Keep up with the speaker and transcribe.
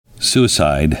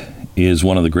Suicide is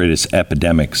one of the greatest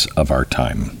epidemics of our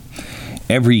time.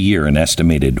 Every year, an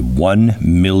estimated 1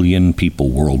 million people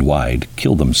worldwide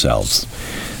kill themselves.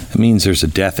 That means there's a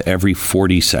death every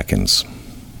 40 seconds.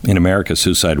 In America,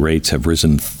 suicide rates have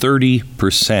risen 30%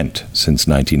 since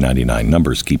 1999.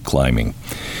 Numbers keep climbing.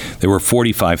 There were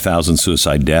 45,000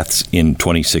 suicide deaths in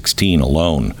 2016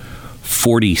 alone,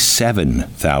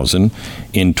 47,000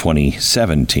 in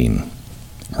 2017,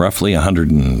 roughly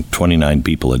 129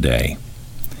 people a day.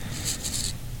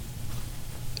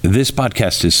 This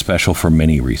podcast is special for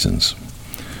many reasons.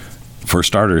 For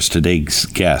starters, today's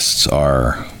guests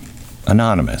are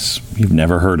anonymous. You've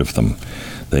never heard of them.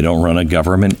 They don't run a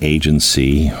government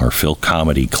agency or fill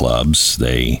comedy clubs.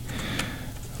 They're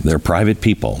private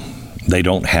people. They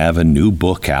don't have a new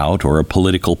book out or a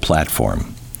political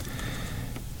platform.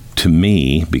 To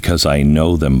me, because I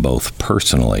know them both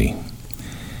personally,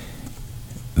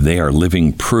 they are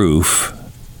living proof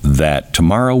that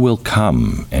tomorrow will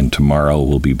come and tomorrow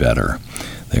will be better.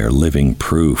 They are living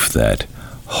proof that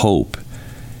hope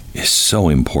is so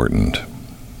important.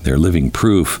 They're living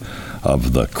proof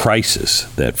of the crisis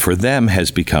that for them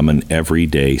has become an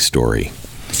everyday story.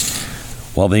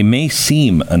 While they may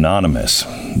seem anonymous,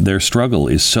 their struggle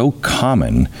is so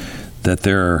common that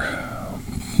they're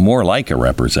more like a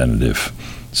representative,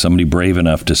 somebody brave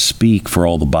enough to speak for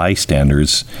all the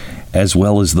bystanders as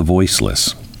well as the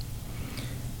voiceless.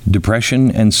 Depression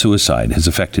and suicide has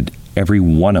affected every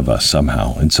one of us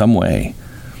somehow, in some way,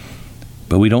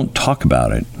 but we don't talk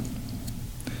about it.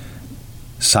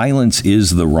 Silence is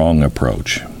the wrong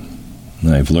approach.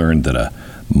 And I've learned that a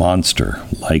monster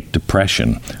like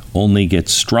depression only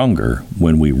gets stronger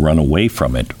when we run away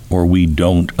from it or we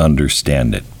don't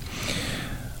understand it.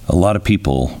 A lot of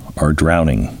people are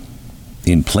drowning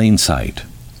in plain sight,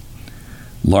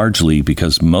 largely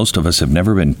because most of us have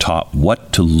never been taught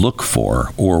what to look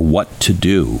for or what to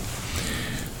do.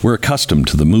 We're accustomed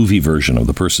to the movie version of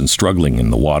the person struggling in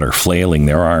the water, flailing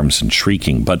their arms and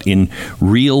shrieking. But in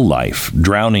real life,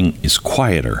 drowning is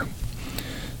quieter,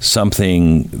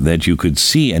 something that you could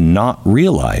see and not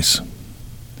realize.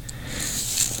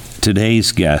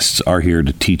 Today's guests are here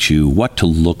to teach you what to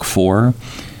look for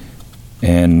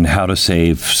and how to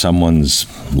save someone's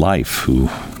life who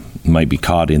might be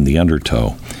caught in the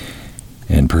undertow.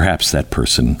 And perhaps that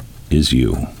person is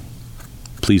you.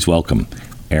 Please welcome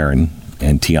Aaron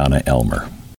and Teana Elmer.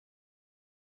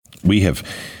 We have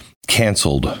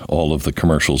canceled all of the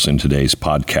commercials in today's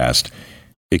podcast,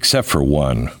 except for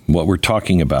one. What we're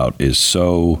talking about is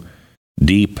so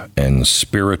deep and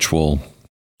spiritual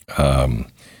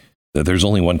that there's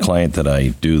only one client that I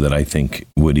do that I think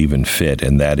would even fit,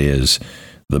 and that is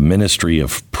the ministry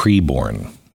of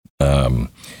preborn.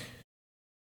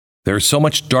 There's so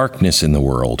much darkness in the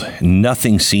world.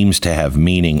 Nothing seems to have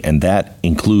meaning, and that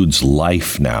includes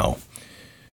life now.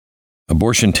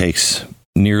 Abortion takes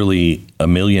nearly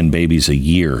 1 million babies a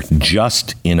year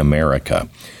just in America.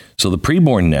 So the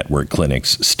preborn network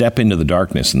clinics step into the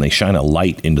darkness and they shine a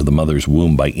light into the mother's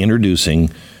womb by introducing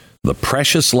the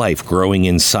precious life growing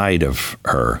inside of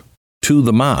her to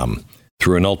the mom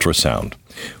through an ultrasound.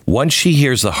 Once she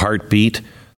hears the heartbeat,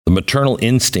 the maternal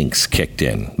instincts kicked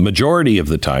in. Majority of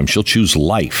the time, she'll choose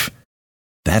life.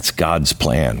 That's God's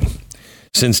plan.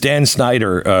 Since Dan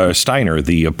Steiner,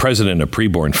 the president of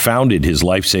Preborn, founded his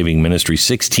life-saving ministry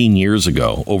 16 years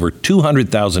ago, over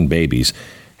 200,000 babies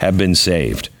have been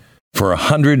saved. For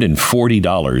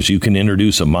 $140, you can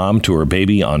introduce a mom to her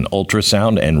baby on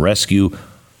ultrasound and rescue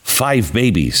 5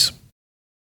 babies.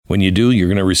 When you do, you're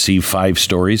going to receive 5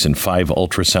 stories and 5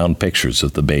 ultrasound pictures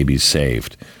of the babies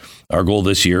saved. Our goal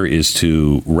this year is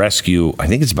to rescue, I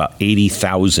think it's about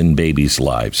 80,000 babies'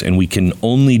 lives, and we can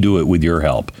only do it with your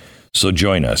help. So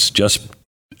join us. Just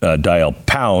dial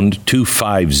pound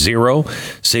 250,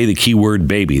 say the keyword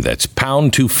baby. That's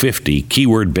pound 250,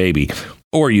 keyword baby.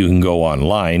 Or you can go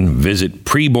online, visit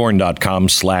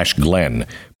preborn.com/Glenn.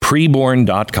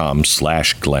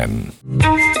 Preborn.com/Glenn.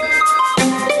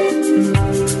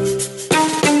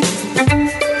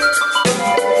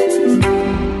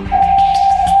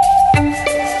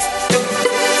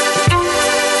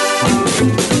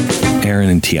 Aaron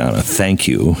and Teana, thank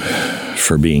you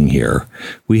for being here.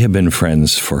 We have been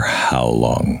friends for how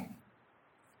long?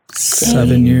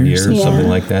 7 years, yeah. Something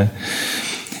like that.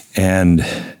 And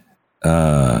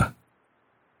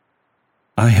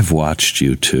I have watched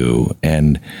you two,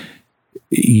 and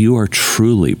you are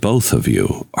truly, both of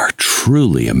you are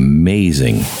truly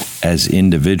amazing as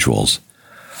individuals.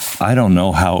 I don't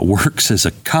know how it works as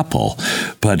a couple,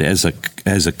 but as a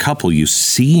couple, you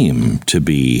seem to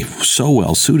be so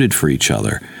well suited for each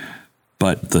other.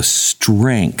 But the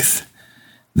strength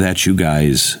that you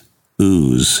guys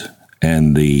ooze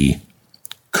and the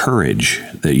courage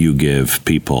that you give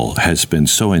people has been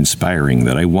so inspiring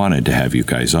that I wanted to have you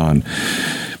guys on,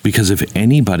 because if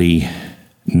anybody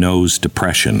knows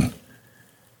depression,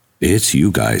 it's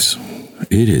you guys.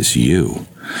 It is you.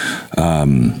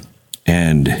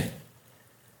 And,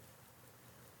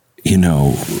 you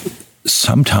know,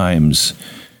 sometimes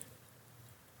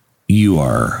you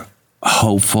are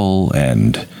hopeful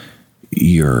and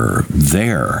you're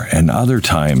there, and other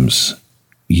times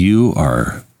you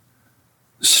are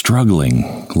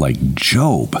struggling like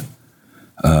Job.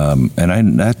 And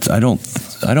I don't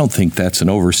think that's an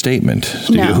overstatement.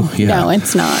 Do you? Yeah. No,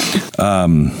 it's not.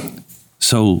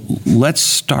 So let's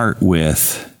start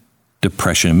with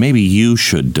depression. Maybe you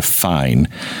should define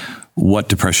what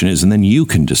depression is, and then you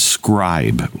can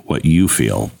describe what you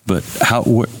feel. But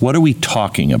what are we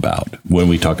talking about when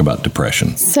we talk about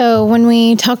depression? So when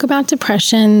we talk about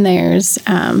depression, there's,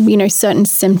 certain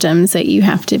symptoms that you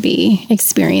have to be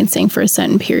experiencing for a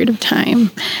certain period of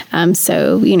time.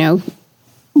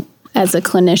 As a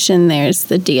clinician, there's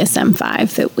the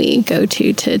DSM-5 that we go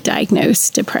to diagnose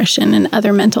depression and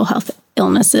other mental health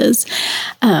illnesses.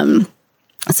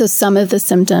 So some of the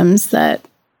symptoms that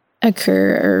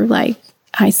occur are like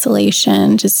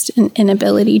isolation, just an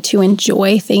inability to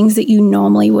enjoy things that you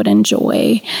normally would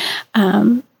enjoy,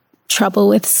 trouble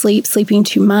with sleeping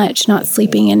too much, not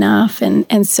sleeping enough,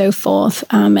 and so forth.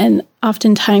 And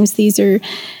oftentimes these are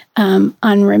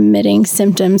unremitting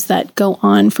symptoms that go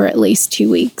on for at least 2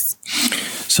 weeks.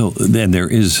 So then there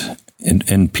is,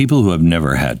 and people who have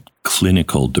never had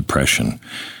clinical depression,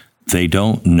 they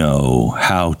don't know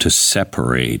how to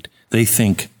separate. They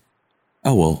think,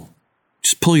 oh, well,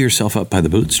 just pull yourself up by the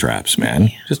bootstraps, man.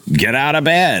 Yeah. Just get out of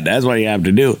bed. That's what you have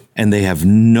to do. And they have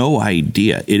no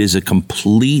idea. It is a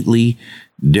completely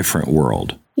different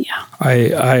world. Yeah.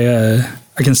 I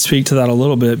can speak to that a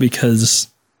little bit because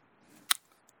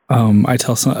I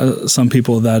tell some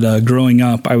people that growing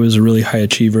up, I was a really high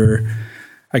achiever.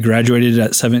 I graduated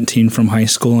at 17 from high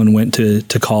school and went to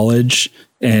college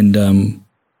and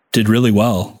did really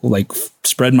well, like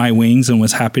spread my wings and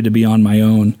was happy to be on my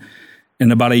own.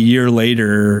 And about a year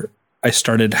later, I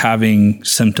started having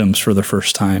symptoms for the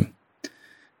first time.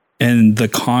 And the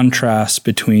contrast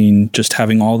between just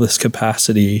having all this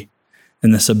capacity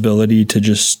and this ability to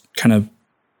just kind of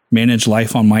manage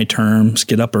life on my terms,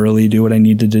 get up early, do what I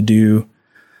needed to do.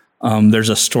 There's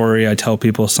a story I tell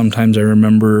people sometimes. I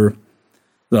remember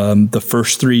the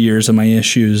first 3 years of my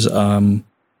issues, I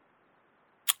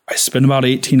spent about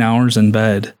 18 hours in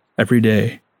bed every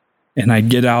day. And I'd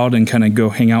get out and kind of go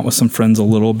hang out with some friends a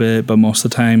little bit. But most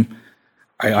of the time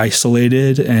I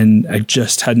isolated and I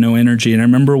just had no energy. And I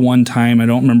remember one time, I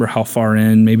don't remember how far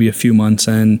in, maybe a few months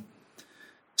in,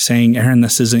 saying, Aaron,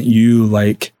 this isn't you.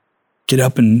 Like, get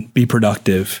up and be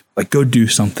productive. Like, go do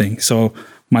something. So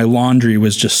my laundry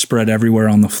was just spread everywhere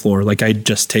on the floor. Like, I'd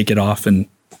just take it off and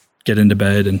get into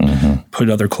bed and put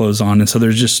other clothes on. And so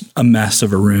there's just a mess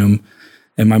of a room.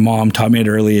 And my mom taught me at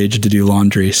an early age to do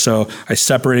laundry. So I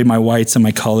separated my whites and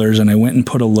my colors and I went and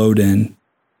put a load in.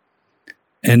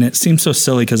 And it seems so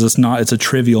silly because it's a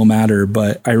trivial matter,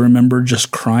 but I remember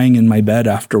just crying in my bed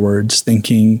afterwards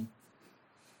thinking,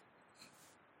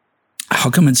 how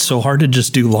come it's so hard to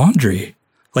just do laundry?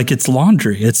 Like, it's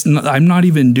laundry. I'm not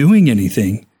even doing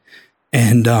anything.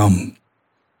 And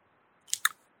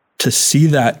to see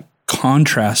that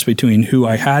contrast between who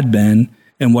I had been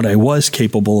and what I was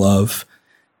capable of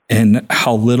and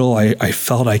how little I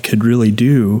felt I could really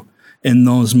do in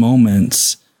those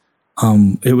moments,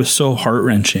 it was so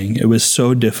heart-wrenching. It was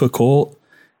so difficult.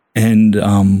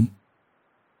 And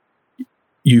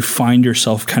you find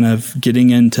yourself kind of getting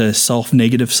into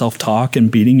negative self-talk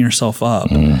and beating yourself up.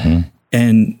 Mm-hmm.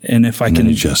 And if I can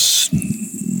it just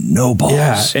snowballs.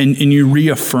 Yeah. And you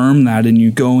reaffirm that and you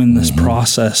go in this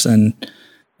process. And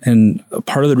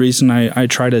part of the reason I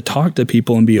try to talk to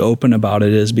people and be open about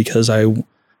it is because I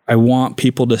want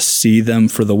people to see them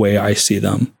for the way I see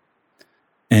them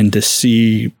and to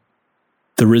see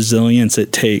the resilience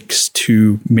it takes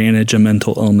to manage a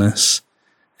mental illness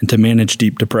and to manage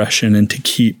deep depression and to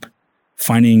keep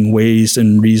finding ways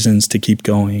and reasons to keep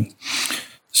going.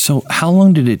 So how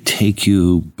long did it take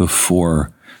you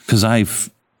before, because I've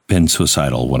been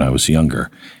suicidal when I was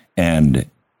younger, and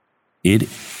it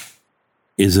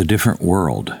is a different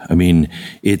world. I mean,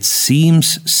 it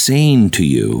seems sane to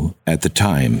you at the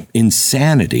time.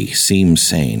 Insanity seems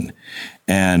sane.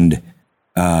 And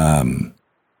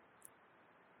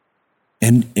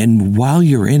while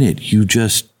you're in it,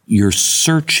 you're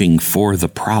searching for the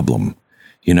problem.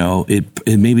 You know,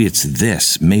 maybe it's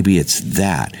this, maybe it's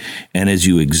that. And as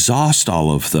you exhaust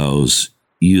all of those,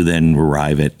 you then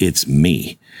arrive at it's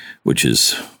me, which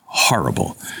is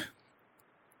horrible.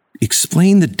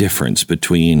 Explain the difference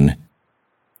between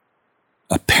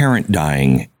a parent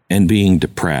dying and being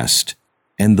depressed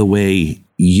and the way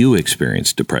you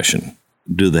experience depression.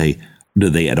 Do they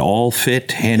at all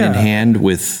fit hand in hand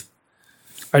with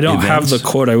I don't have the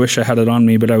quote. I wish I had it on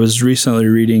me, but I was recently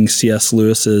reading C.S.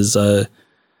 Lewis's, I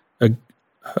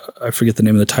forget the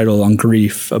name of the title, on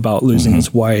grief, about losing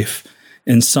his wife,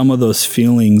 and some of those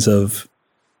feelings of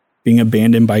being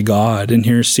abandoned by God. And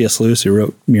here's C.S. Lewis, who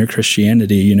wrote Mere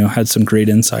Christianity, had some great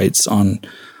insights on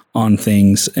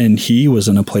things, and he was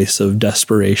in a place of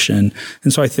desperation.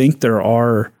 And so I think there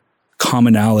are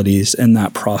commonalities in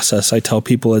that process. I tell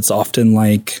people it's often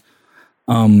like,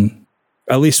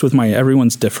 at least with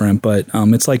everyone's different, but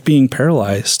it's like being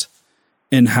paralyzed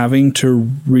and having to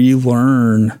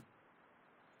relearn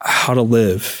how to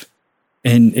live.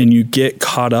 And you get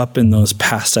caught up in those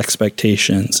past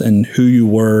expectations and who you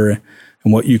were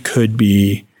and what you could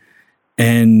be.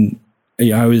 And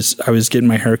I was getting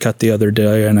my hair cut the other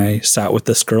day, and I sat with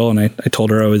this girl, and I told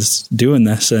her I was doing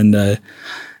this,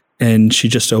 and she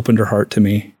just opened her heart to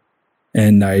me.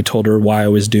 And I told her why I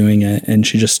was doing it, and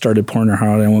she just started pouring her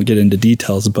heart out. I won't get into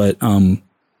details, but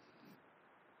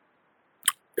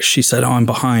she said, "Oh, I'm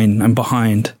behind.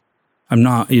 I'm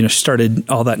not," started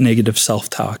all that negative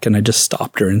self-talk. And I just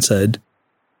stopped her and said,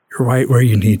 "You're right where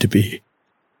you need to be."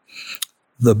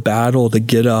 The battle to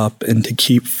get up and to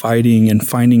keep fighting and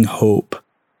finding hope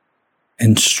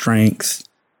and strength,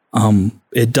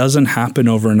 it doesn't happen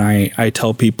overnight. I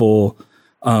tell people,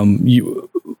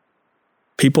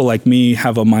 people like me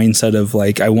have a mindset of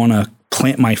like, I want to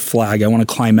plant my flag. I want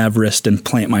to climb Everest and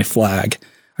plant my flag.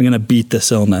 I'm going to beat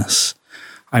this illness.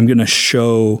 I'm going to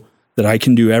show that I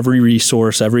can do every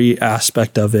resource, every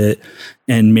aspect of it,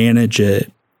 and manage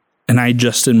it. And I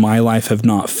just in my life have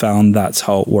not found that's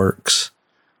how it works.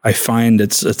 I find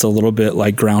it's a little bit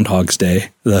like Groundhog's Day,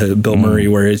 the Bill Murray,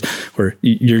 where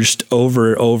you're just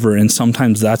over, and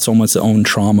sometimes that's almost its own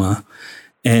trauma.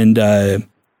 And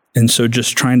so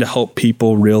just trying to help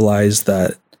people realize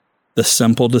that the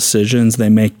simple decisions they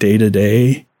make day to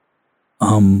day,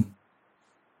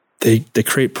 they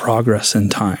create progress in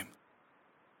time.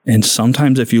 And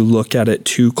sometimes if you look at it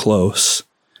too close,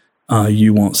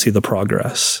 you won't see the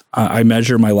progress. I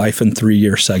measure my life in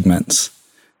 3-year segments,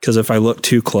 because if I look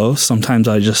too close, sometimes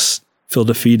I just feel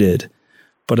defeated.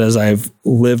 But as I've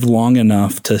lived long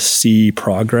enough to see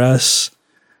progress,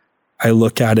 I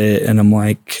look at it and I'm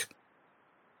like,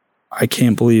 I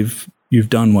can't believe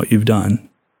you've done what you've done.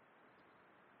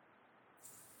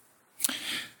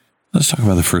 Let's talk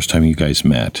about the first time you guys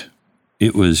met.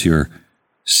 It was your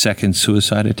second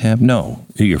suicide attempt? No,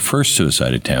 your first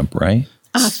suicide attempt, right?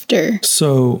 After.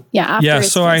 So, after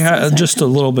so I had just a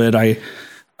little bit.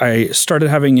 I started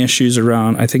having issues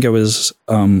around, I think I was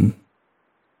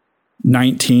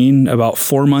 19, about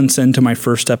 4 months into my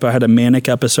first step. I had a manic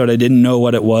episode. I didn't know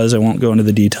what it was. I won't go into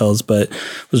the details, but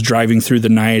was driving through the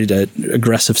night at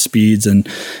aggressive speeds. And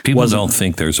people don't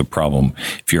think there's a problem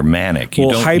if you're manic.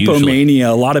 Hypomania,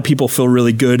 a lot of people feel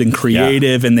really good and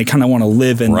creative, and they kind of want to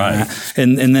live in that.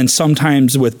 And then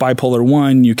sometimes with bipolar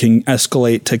 1, you can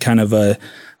escalate to kind of a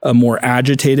more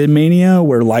agitated mania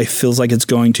where life feels like it's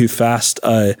going too fast.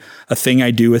 A thing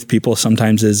I do with people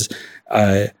sometimes is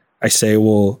I say,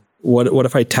 well, what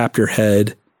if I tap your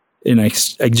head? And I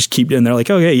just keep doing, they're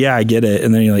like, okay, yeah, I get it.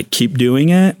 And then you like keep doing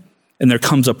it. And there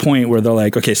comes a point where they're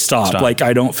like, okay, stop. Like,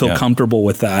 I don't feel comfortable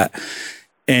with that.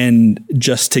 And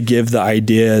just to give the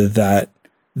idea that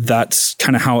that's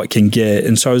kind of how it can get.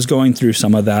 And so I was going through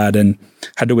some of that and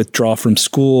had to withdraw from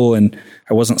school, and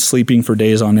I wasn't sleeping for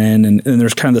days on end. And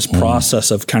there's kind of this process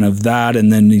of kind of that,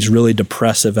 and then these really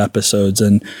depressive episodes.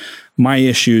 And my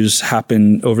issues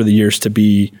happen over the years to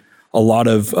be a lot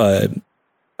of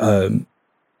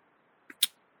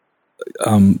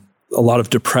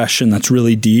depression that's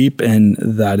really deep, and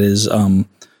that is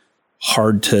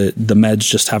hard to. The meds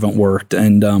just haven't worked,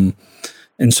 and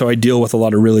so I deal with a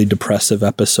lot of really depressive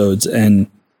episodes, and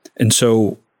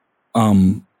so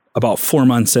about 4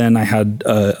 months in, I had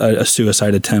a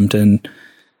suicide attempt, and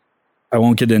I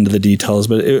won't get into the details,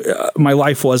 but my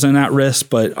life wasn't at risk,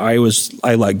 but I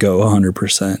let go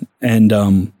 100%,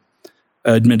 and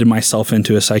admitted myself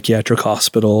into a psychiatric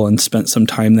hospital and spent some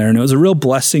time there. And it was a real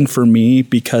blessing for me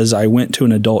because I went to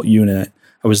an adult unit.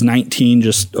 I was 19,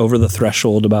 just over the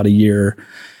threshold, about a year.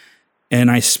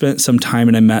 And I spent some time,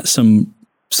 and I met some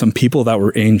people that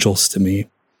were angels to me.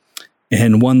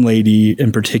 And one lady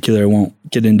in particular, I won't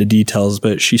get into details,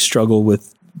 but she struggled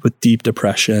with deep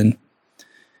depression.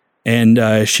 And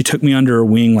she took me under her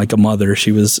wing like a mother.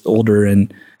 She was older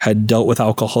and had dealt with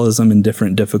alcoholism and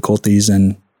different difficulties.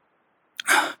 And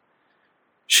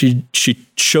she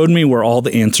showed me where all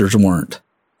the answers weren't.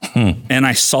 And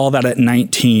I saw that at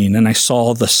 19, and I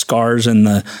saw the scars and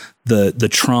the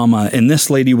trauma. And this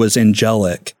lady was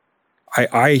angelic.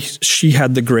 She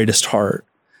had the greatest heart.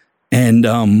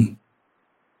 And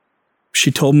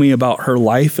she told me about her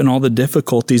life and all the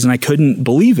difficulties, and I couldn't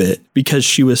believe it because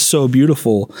she was so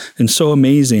beautiful and so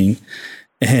amazing.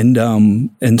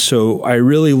 And so I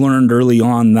really learned early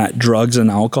on that drugs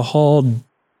and alcohol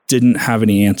didn't have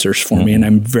any answers for me. And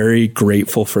I'm very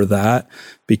grateful for that,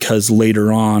 because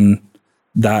later on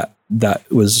that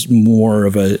was more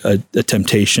of a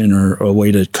temptation or a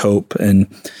way to cope. And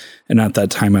at that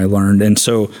time I learned. And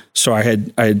so I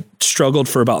had struggled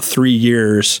for about 3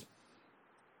 years.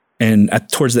 And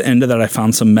towards the end of that, I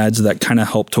found some meds that kind of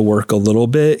helped to work a little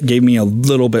bit, gave me a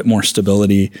little bit more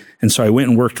stability. And so I went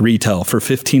and worked retail for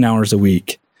 15 hours a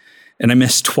week, and I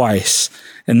missed twice.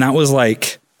 And that was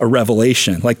like a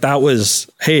revelation. Like that was,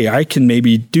 hey, I can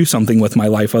maybe do something with my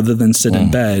life other than sit in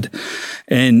bed.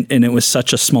 And it was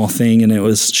such a small thing. And it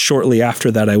was shortly after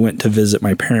that I went to visit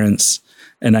my parents,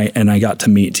 and I got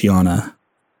to meet Teana.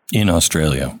 In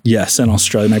Australia? Yes, in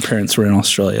Australia. My parents were in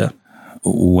Australia.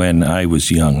 When I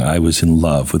was young, I was in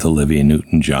love with Olivia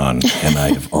Newton-John, and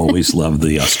I have always loved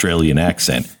the Australian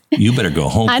accent. You better go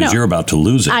home because you're about to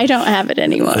lose it. I don't have it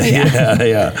anymore.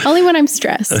 Yeah. Only when I'm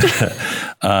stressed.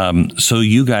 So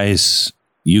you guys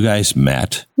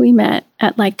met? We met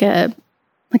at like a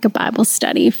Bible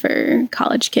study for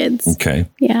college kids. Okay.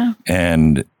 Yeah.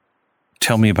 And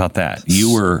tell me about that.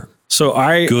 You were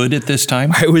good at this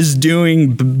time? I was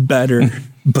doing better,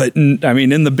 but I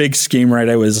mean, in the big scheme, right,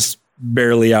 I was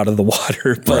barely out of the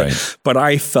water, but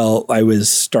I felt I was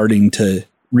starting to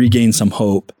regain some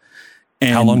hope.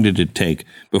 And how long did it take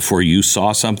before you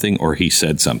saw something or he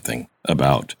said something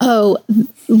about? Oh,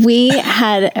 we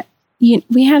had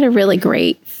a really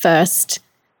great first,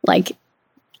 like,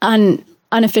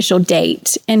 unofficial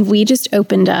date, and we just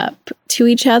opened up to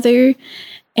each other.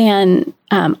 And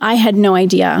I had no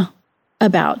idea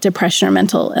about depression or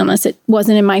mental illness. It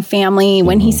wasn't in my family.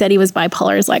 When he said he was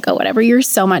bipolar, I was like, oh, whatever, you're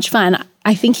so much fun.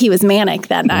 I think he was manic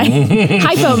that night,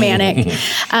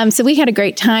 hypomanic. So we had a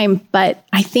great time. But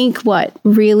I think what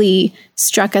really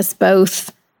struck us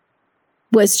both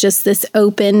was just this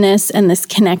openness and this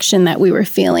connection that we were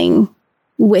feeling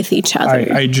with each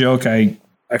other. I joke, I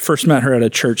first met her at a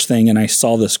church thing, and I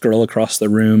saw this girl across the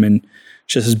room, and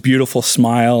she has this beautiful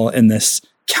smile and this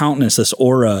countenance, this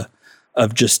aura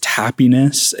of just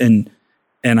happiness. And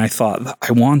I thought,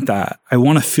 I want that. I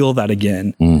want to feel that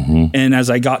again. Mm-hmm. And as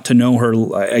I got to know her,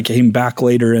 I came back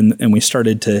later and we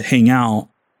started to hang out.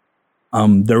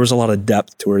 There was a lot of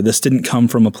depth to her. This didn't come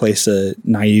from a place of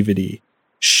naivety.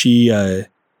 She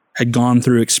had gone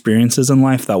through experiences in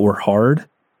life that were hard,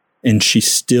 and she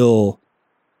still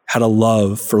had a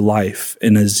love for life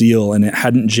and a zeal, and it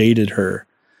hadn't jaded her.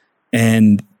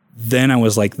 And then I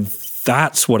was like,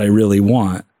 that's what I really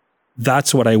want.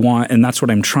 That's what I want. And that's what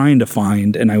I'm trying to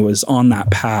find. And I was on that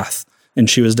path, and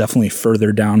she was definitely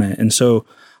further down it. And so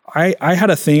I had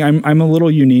a thing. I'm a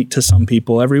little unique to some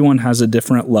people. Everyone has a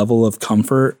different level of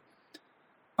comfort.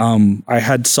 I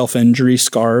had self-injury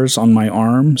scars on my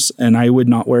arms, and I would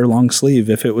not wear long sleeve.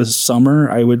 If it was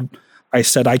summer, I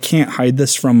said, I can't hide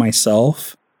this from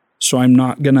myself, so I'm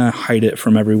not going to hide it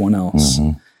from everyone else.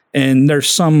 Mm-hmm. And there's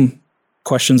some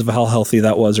questions of how healthy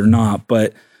that was or not,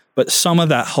 but some of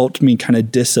that helped me kind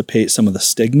of dissipate some of the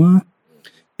stigma.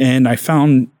 And I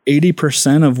found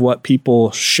 80% of what people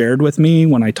shared with me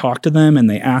when I talked to them and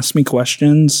they asked me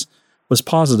questions was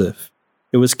positive.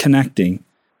 It was connecting.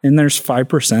 And there's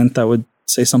 5% that would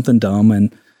say something dumb,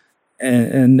 and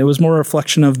it was more a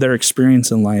reflection of their experience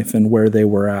in life and where they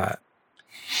were at.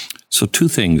 So 2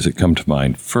 things that come to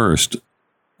mind. First,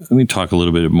 let me talk a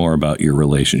little bit more about your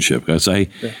relationship, because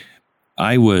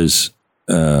I was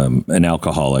an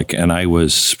alcoholic, and I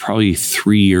was probably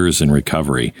 3 years in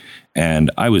recovery,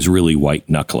 and I was really white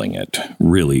knuckling it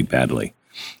really badly.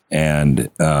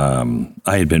 And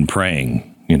I had been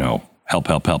praying,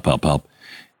 help.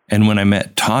 And when I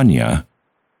met Tanya,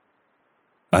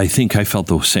 I think I felt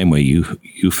the same way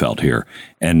you felt here.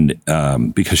 And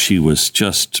because she was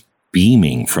just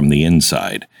beaming from the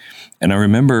inside. And I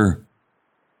remember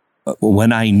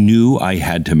when I knew I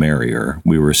had to marry her,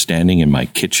 we were standing in my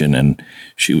kitchen and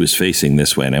she was facing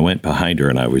this way, and I went behind her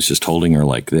and I was just holding her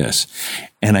like this.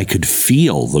 And I could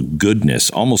feel the goodness,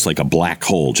 almost like a black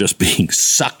hole, just being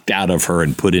sucked out of her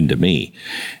and put into me.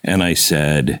 And I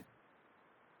said,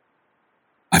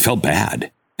 I felt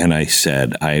bad. And I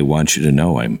said, I want you to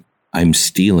know I'm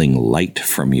stealing light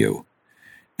from you.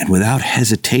 And without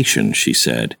hesitation, she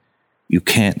said, "You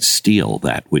can't steal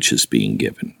that which is being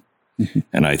given."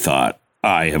 And I thought,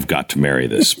 I have got to marry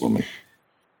this woman.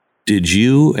 Did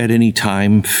you at any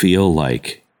time feel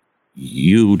like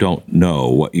you don't know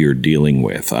what you're dealing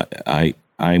with?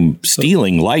 I'm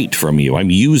stealing light from you.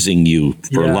 I'm using you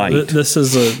for light. This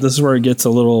is where it gets a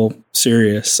little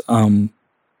serious.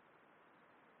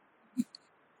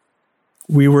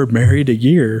 We were married a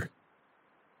year.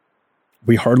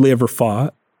 We hardly ever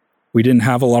fought. We didn't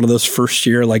have a lot of those first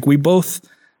year. Like, we both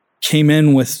came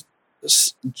in with,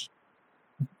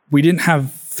 we didn't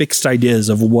have fixed ideas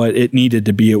of what it needed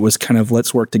to be. It was kind of,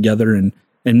 let's work together and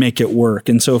make it work.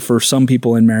 And so for some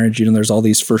people in marriage, there's all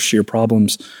these first year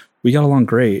problems. We got along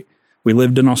great. We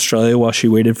lived in Australia while she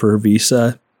waited for her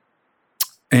visa.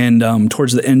 And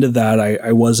towards the end of that,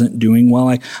 I wasn't doing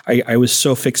well. I was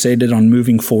so fixated on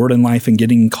moving forward in life and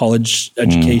getting college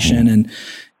education.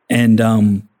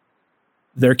 And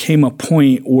there came a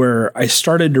point where I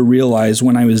started to realize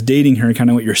when I was dating her, kind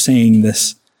of what you're saying,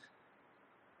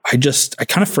 I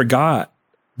kind of forgot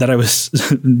that I was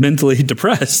mentally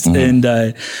depressed and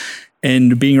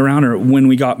being around her. When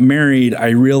we got married, I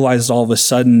realized all of a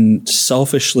sudden,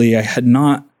 selfishly, I had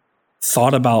not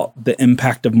thought about the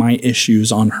impact of my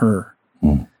issues on her.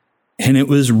 And it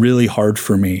was really hard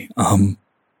for me. The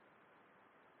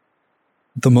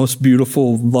most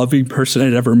beautiful, loving person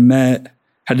I'd ever met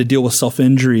had to deal with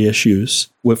self-injury issues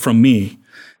from me,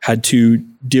 had to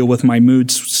deal with my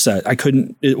mood set.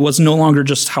 It was no longer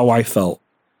just how I felt.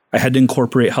 I had to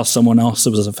incorporate how someone else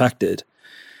was affected.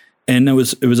 And it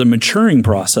was a maturing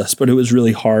process, but it was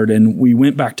really hard. And we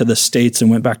went back to the States and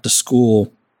went back to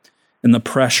school. And the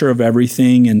pressure of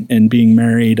everything and being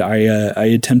married, I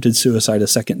attempted suicide a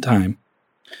second time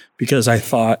because I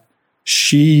thought,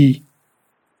 she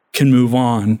can move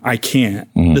on. I can't.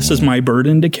 This is my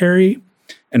burden to carry.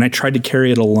 And I tried to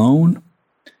carry it alone.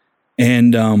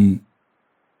 And I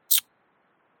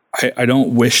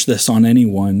don't wish this on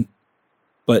anyone,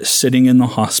 but sitting in the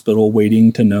hospital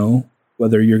waiting to know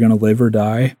whether you're going to live or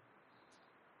die,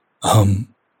 I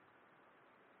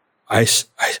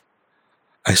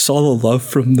saw the love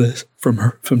from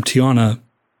Teana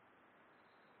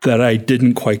that I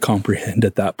didn't quite comprehend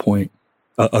at that point.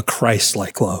 A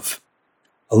Christ-like love,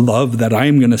 a love that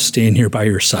I'm going to stand here by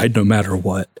your side no matter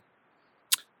what.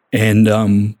 And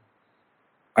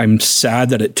I'm sad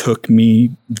that it took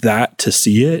me that to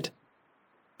see it,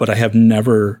 but I have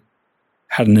never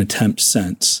had an attempt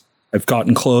since. I've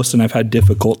gotten close and I've had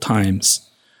difficult times,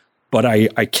 but I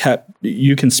kept,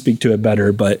 you can speak to it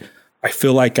better, but I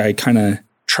feel like I kind of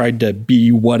tried to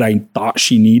be what I thought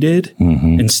she needed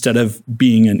instead of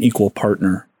being an equal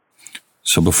partner.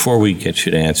 So before we get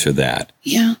you to answer that,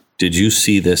 did you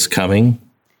see this coming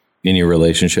in your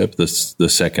relationship, the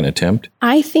second attempt?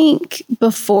 I think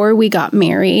before we got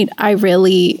married, I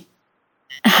really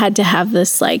had to have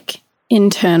this like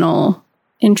internal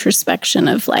introspection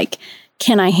of like,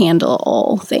 can I handle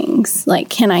all things? Like,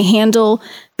 can I handle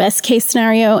best case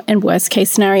scenario and worst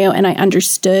case scenario? And I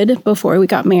understood before we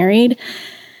got married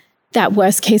that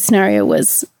worst case scenario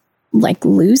was like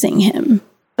losing him.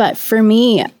 But for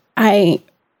me, I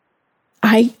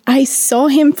saw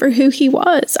him for who he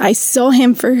was. I saw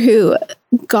him for who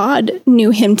God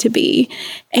knew him to be.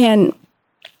 And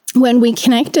when we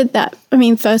connected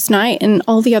first night and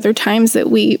all the other times that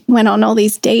we went on all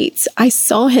these dates, I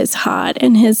saw his heart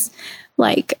and his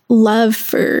like love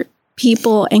for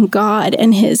people and God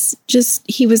and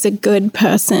he was a good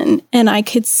person. And I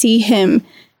could see him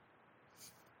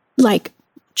like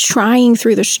trying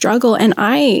through the struggle. And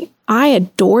I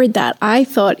adored that. I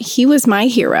thought he was my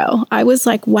hero. I was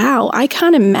like, wow, I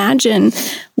can't imagine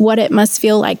what it must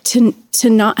feel like to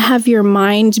not have your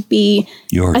mind be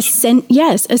yours. A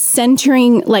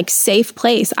centering, like safe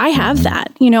place. I have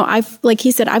that. I've, like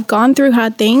he said, I've gone through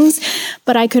hard things,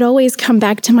 but I could always come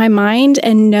back to my mind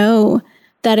and know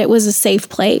that it was a safe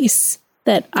place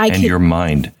that And your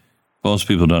mind. Most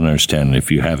people don't understand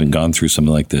if you haven't gone through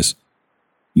something like this.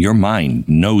 Your mind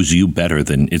knows you better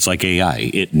than, it's like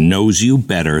AI. It knows you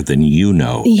better than you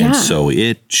know. Yeah. And so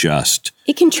it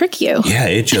can trick you. Yeah,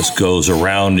 it just goes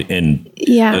around. And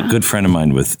a good friend of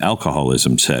mine with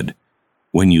alcoholism said,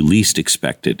 when you least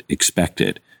expect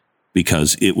it,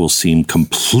 because it will seem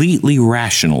completely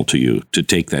rational to you to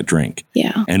take that drink.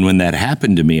 Yeah. And when that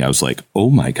happened to me, I was like, oh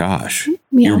my gosh,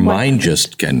 your mind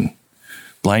just can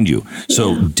blind you.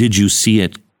 So did you see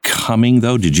it coming,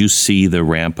 though? Did you see the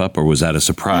ramp up, or was that a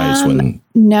surprise when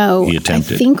he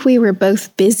attempted? I think we were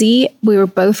both busy. We were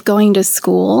both going to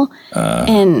school.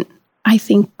 And I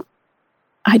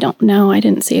don't know. I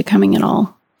didn't see it coming at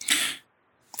all.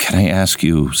 Can I ask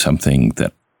you something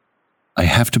that I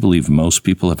have to believe most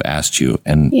people have asked you,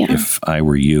 and if I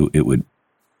were you, it would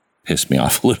piss me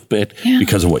off a little bit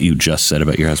because of what you just said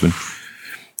about your husband.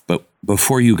 But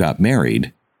before you got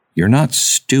married, you're not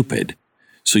stupid.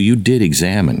 So you did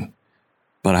examine.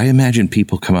 But I imagine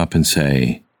people come up and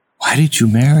say, why did you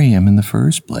marry him in the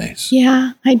first place?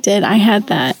 Yeah, I did. I had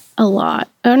that a lot.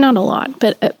 Oh, not a lot,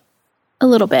 but a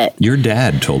little bit. Your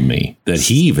dad told me that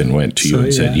he even went to you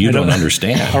and said, you don't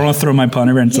understand. I don't want to throw my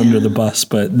parents under the bus,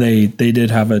 but they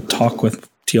did have a talk with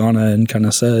Teana and kind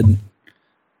of said,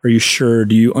 are you sure?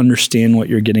 Do you understand what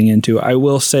you're getting into? I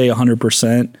will say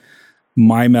 100%.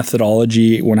 My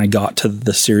methodology when I got to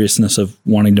the seriousness of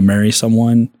wanting to marry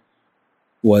someone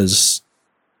was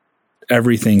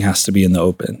everything has to be in the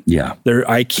open. Yeah.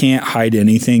 I can't hide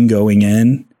anything going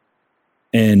in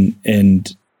and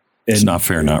it's not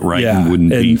fair, not right.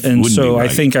 Yeah. So I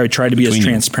think I try to be as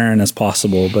transparent as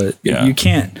possible, but you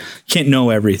can't know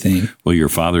everything. Well, your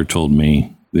father told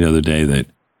me the other day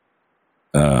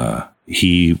that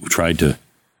he tried to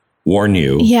warn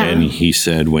you. Yeah. And he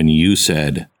said, when you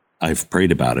said, I've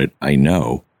prayed about it, I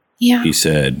know. Yeah. He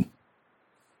said,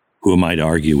 who am I to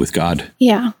argue with God?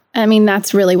 Yeah. I mean,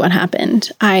 that's really what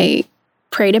happened. I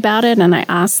prayed about it and I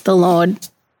asked the Lord,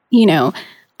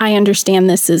 I understand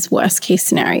this is worst case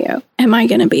scenario. Am I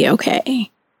going to be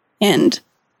okay? And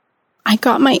I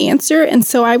got my answer. And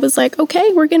so I was like,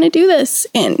 okay, we're going to do this.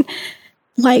 And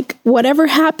like, whatever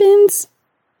happens,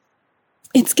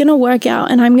 it's going to work out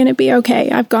and I'm going to be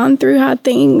okay. I've gone through hard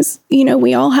things.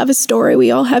 We all have a story. We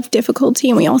all have difficulty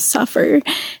and we all suffer.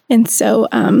 And so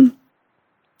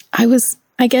I was,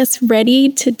 I guess, ready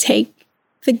to take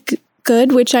the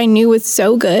good, which I knew was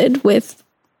so good with,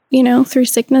 through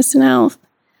sickness and health.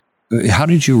 How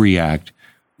did you react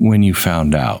when you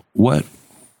found out?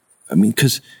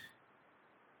 Because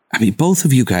both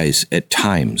of you guys at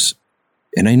times,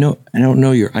 and I know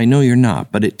you're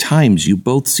not, but at times you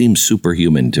both seem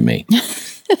superhuman to me,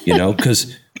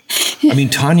 because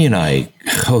Tanya and I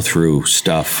go through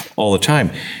stuff all the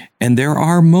time. And there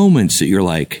are moments that you're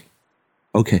like,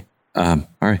 okay, all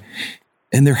right.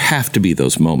 And there have to be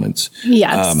those moments.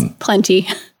 Yes, plenty.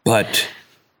 But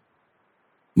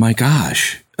my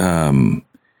gosh,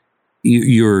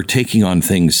 you're taking on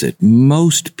things that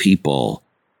most people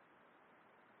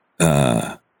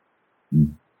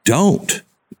don't.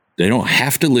 They don't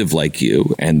have to live like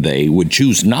you, and they would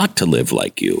choose not to live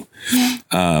like you.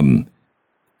 Yeah.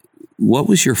 What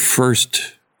was your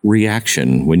first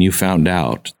reaction when you found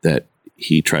out that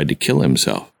he tried to kill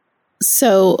himself?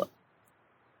 So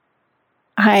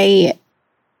I'm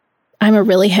a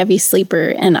really heavy sleeper,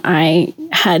 and I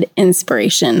had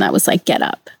inspiration that was like, get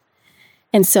up.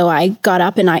 And so I got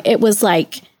up, and it was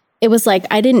like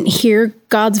I didn't hear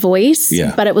God's voice,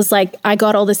 but it was like I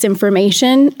got all this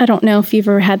information. I don't know if you've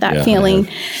ever had that feeling.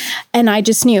 And I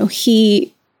just knew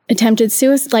he attempted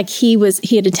suicide. Like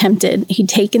he'd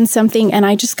taken something, and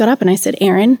I just got up and I said,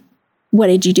 Aaron, what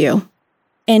did you do?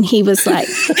 And he was like,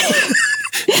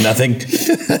 nothing.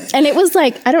 And it was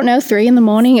like, I don't know, 3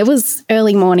 a.m. It was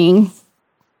early morning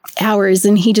hours.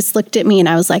 And he just looked at me and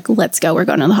I was like, let's go. We're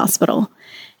going to the hospital.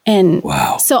 And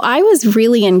so I was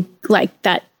really in like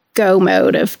that go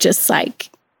mode of just like,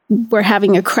 we're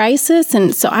having a crisis.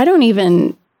 And so I don't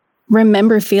even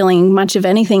remember feeling much of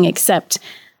anything except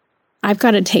I've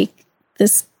got to take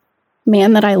this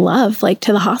man that I love like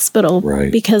to the hospital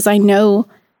because I know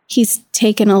he's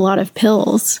taken a lot of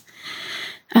pills.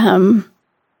 And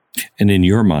in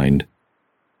your mind,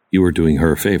 you were doing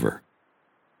her a favor.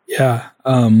 Yeah.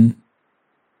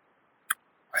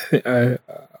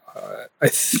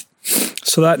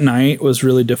 So that night was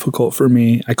really difficult for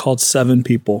me. I called 7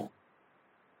 people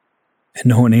and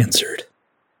no one answered.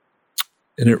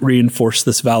 And it reinforced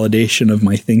this validation of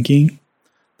my thinking.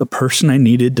 The person I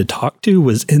needed to talk to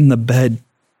was in the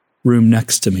bedroom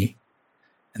next to me.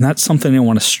 And that's something I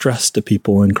want to stress to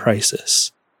people in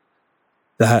crisis.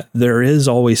 That there is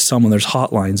always someone, there's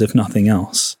hotlines, if nothing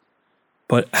else.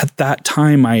 But at that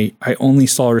time, I only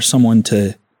saw her as someone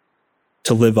to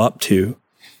live up to.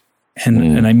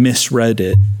 And I misread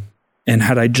it. And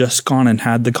had I just gone and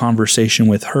had the conversation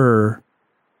with her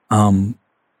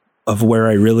of where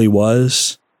I really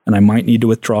was, and I might need to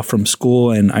withdraw from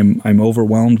school, and I'm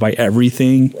overwhelmed by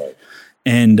everything,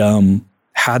 and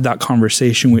had that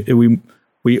conversation,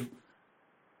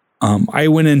 I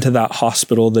went into that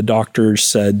hospital. The doctors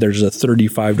said there's a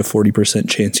 35 to 40%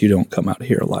 chance you don't come out of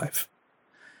here alive.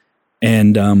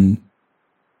 And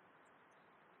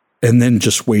then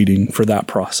just waiting for that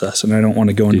process. And I don't want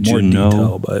to go into more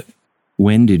detail, but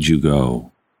when did you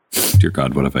go, dear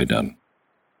God, what have I done?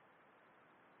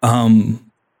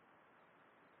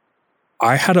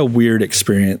 I had a weird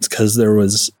experience because there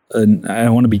was, I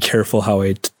want to be careful how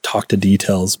I talk to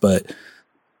details, but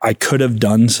I could have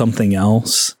done something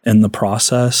else in the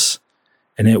process,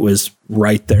 and it was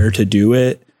right there to do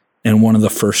it. And one of the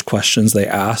first questions they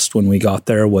asked when we got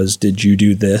there was, did you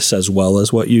do this as well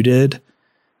as what you did?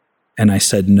 And I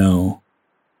said no.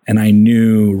 And I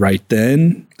knew right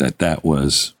then that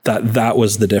was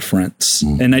the difference.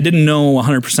 And I didn't know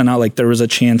 100% out, like there was a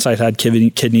chance I'd had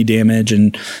kidney damage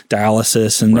and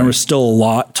dialysis, and there was still a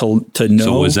lot to know.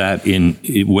 So was that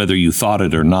whether you thought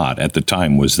it or not at the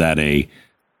time, was that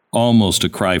almost a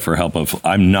cry for help of,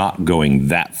 I'm not going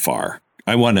that far.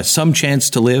 I want some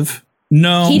chance to live?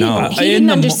 No. He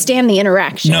didn't understand the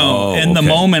interaction. No. In the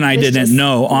moment, I didn't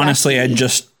know. Honestly, I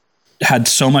just had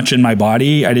so much in my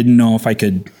body. I didn't know if I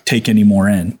could take any more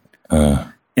in.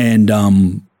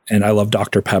 And I love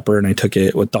Dr. Pepper, and I took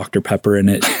it with Dr. Pepper, and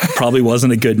it probably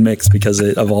wasn't a good mix because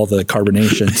of all the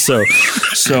carbonation. So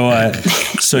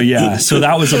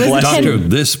that was a blessing.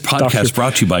 This podcast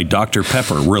brought to you by Dr.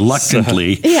 Pepper,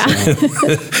 reluctantly.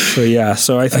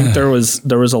 So I think there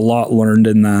was a lot learned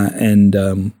in that.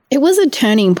 And it was a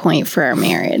turning point for our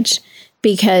marriage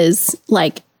because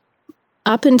like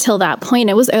up until that point,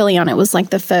 it was early on. It was like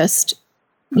the first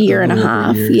year and a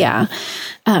half. Yeah.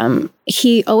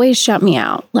 He always shut me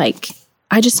out. Like,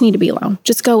 I just need to be alone.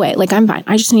 Just go away. Like, I'm fine.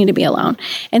 I just need to be alone.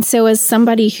 And so as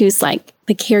somebody who's like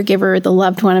the caregiver, the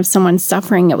loved one of someone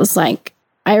suffering, it was like,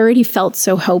 I already felt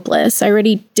so hopeless. I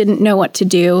already didn't know what to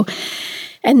do.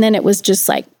 And then it was just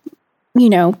like,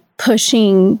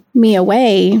 pushing me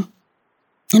away.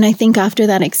 And I think after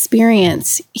that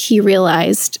experience, he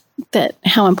realized that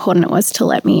how important it was to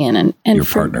let me in and your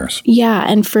partners. Yeah.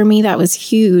 And for me, that was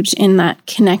huge in that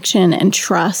connection and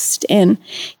trust. And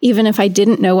even if I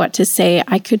didn't know what to say,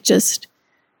 I could just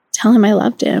tell him I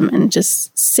loved him and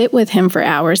just sit with him for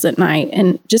hours at night.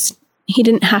 And just, he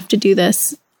didn't have to do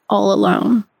this all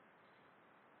alone.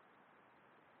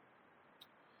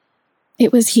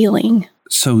 It was healing.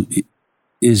 So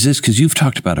is this, because you've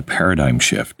talked about a paradigm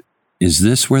shift, is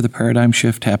this where the paradigm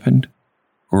shift happened?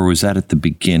 Or was that at the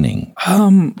beginning?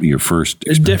 Your first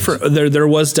experience? Different. There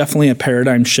was definitely a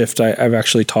paradigm shift. I've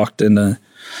actually talked in a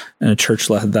church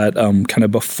that kind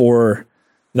of before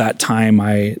that time.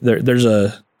 I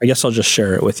guess I'll just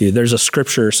share it with you. There's a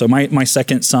scripture. So my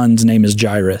second son's name is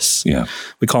Jairus. Yeah,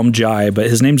 we call him Jai, but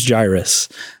his name's Jairus.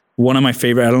 One of my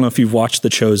favorite. I don't know if you've watched The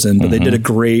Chosen, but they did a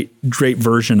great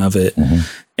version of it.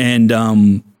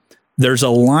 And there's a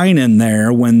line in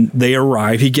there when they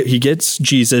arrive. He gets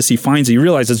Jesus. He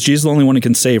realizes Jesus is the only one who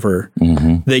can save her.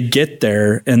 They get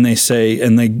there and they say,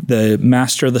 and the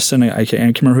master of the synagogue, I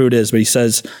can't remember who it is, but he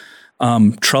says,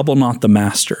 trouble not the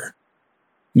master.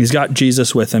 He's got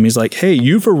Jesus with him. He's like, hey,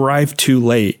 you've arrived too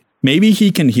late. Maybe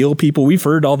he can heal people. We've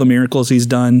heard all the miracles he's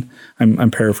done. I'm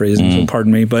paraphrasing, so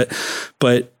pardon me, but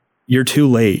you're too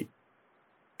late.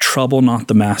 Trouble not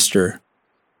the master.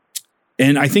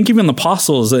 And I think even the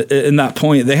apostles in that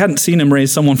point, they hadn't seen him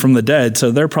raise someone from the dead. So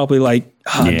they're probably like,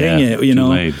 dang it, we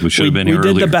should have been here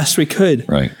earlier. We did the best we could.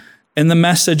 Right. And the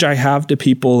message I have to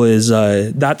people is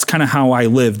that's kind of how I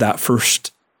lived that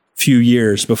first few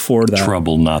years before that.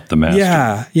 Trouble not the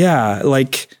master. Yeah.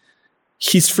 Like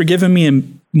he's forgiven me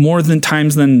in more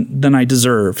times than I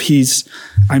deserve.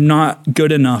 I'm not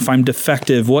good enough. I'm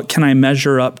defective. What can I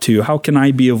measure up to? How can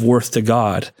I be of worth to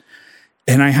God?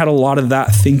 And I had a lot of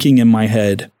that thinking in my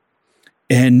head.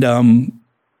 And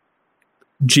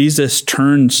Jesus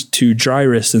turns to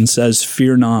Jairus and says,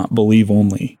 fear not, believe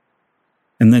only.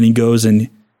 And then he goes and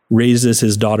raises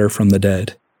his daughter from the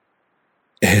dead.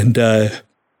 And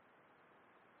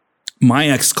my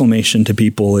exclamation to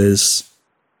people is,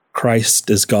 Christ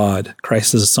is God.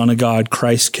 Christ is the Son of God.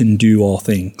 Christ can do all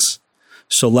things.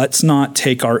 So let's not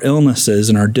take our illnesses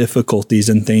and our difficulties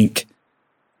and think,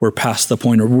 we're past the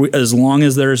point, as long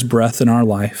as there's breath in our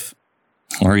life.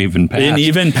 Or even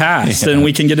past. And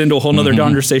we can get into a whole nother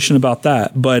conversation about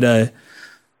that. But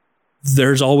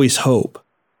there's always hope.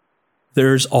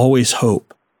 There's always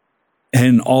hope.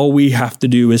 And all we have to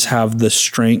do is have the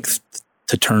strength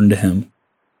to turn to him.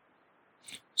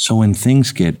 So when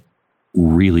things get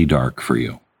really dark for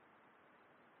you,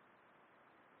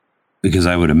 because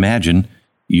I would imagine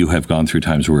you have gone through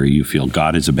times where you feel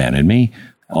God has abandoned me,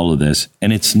 all of this.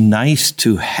 And it's nice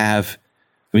to have,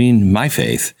 my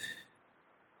faith,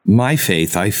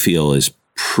 I feel is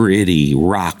pretty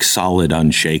rock solid,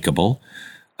 unshakable.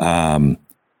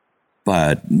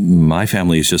 But my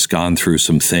family has just gone through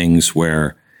some things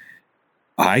where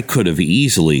I could have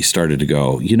easily started to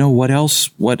go, what else?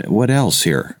 What else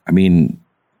here?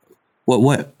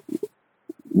 What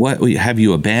have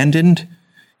you abandoned?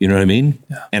 You know what I mean?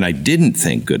 Yeah. And I didn't,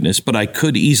 thank goodness, but I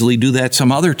could easily do that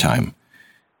some other time.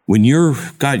 When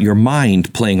you've got your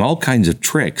mind playing all kinds of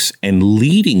tricks and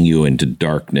leading you into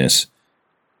darkness,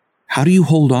 how do you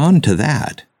hold on to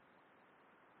that?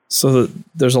 So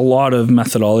there's a lot of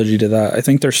methodology to that. I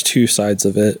think there's two sides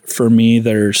of it. For me,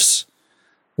 there's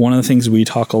one of the things we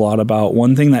talk a lot about.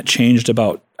 One thing that changed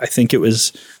about, I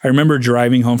remember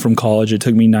driving home from college. It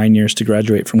took me 9 years to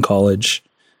graduate from college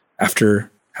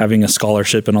after having a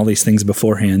scholarship and all these things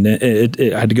beforehand.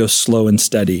 It had to go slow and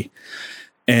steady.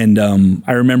 And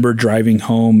I remember driving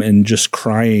home and just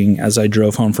crying as I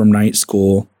drove home from night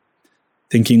school,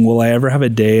 thinking, will I ever have a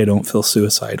day I don't feel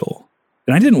suicidal?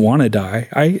 And I didn't want to die.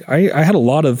 I had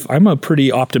I'm a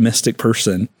pretty optimistic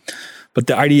person, but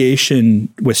the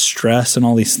ideation with stress and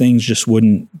all these things just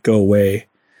wouldn't go away.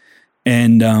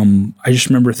 And I just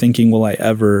remember thinking, will I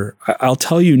ever? I'll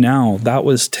tell you now, that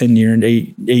was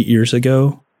 8 years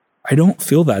ago. I don't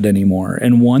feel that anymore.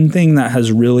 And one thing that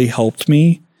has really helped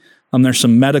me, there's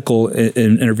some medical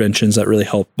interventions that really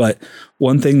helped, but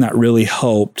one thing that really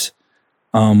helped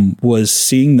was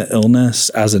seeing the illness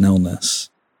as an illness.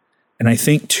 And I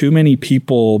think too many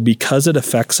people, because it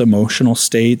affects emotional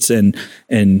states and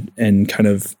kind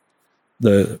of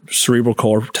the cerebral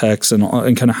cortex and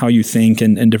kind of how you think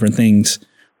and different things,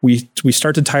 we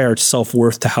start to tie our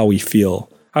self-worth to how we feel.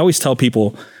 I always tell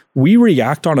people, we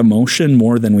react on emotion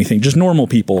more than we think. Just normal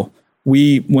people.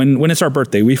 When it's our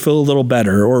birthday, we feel a little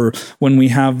better, or when we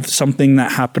have something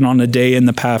that happened on a day in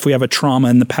the past, we have a trauma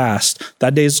in the past,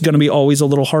 that day is going to be always a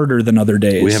little harder than other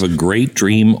days. We have a great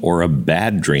dream or a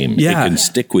bad dream. Yeah. It can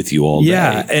stick with you all day.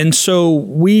 Yeah. And so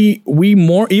we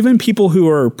more, even people who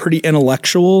are pretty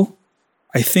intellectual,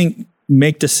 I think,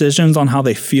 make decisions on how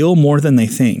they feel more than they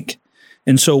think.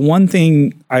 And so one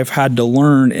thing I've had to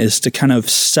learn is to kind of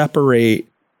separate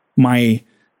my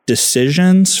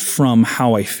decisions from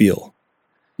how I feel.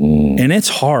 And it's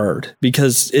hard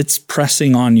because it's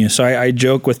pressing on you. So I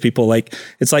joke with people, like,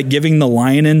 it's like giving the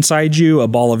lion inside you a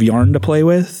ball of yarn to play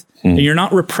with. And you're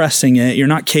not repressing it, you're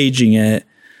not caging it,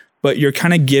 but you're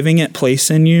kind of giving it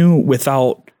place in you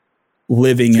without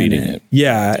living in it.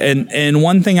 Yeah. And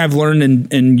one thing I've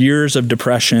learned in years of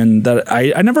depression that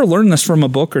I never learned this from a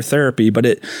book or therapy, but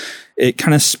it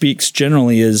kind of speaks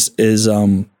generally is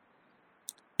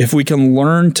if we can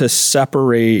learn to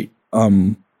separate,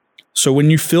 so when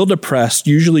you feel depressed,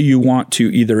 usually you want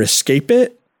to either escape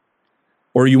it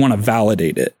or you want to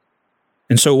validate it.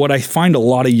 And so what I find a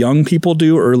lot of young people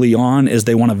do early on is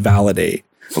they want to validate.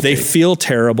 Okay. They feel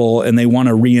terrible and they want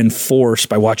to reinforce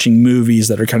by watching movies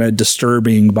that are kind of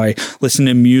disturbing, by listening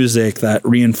to music that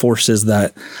reinforces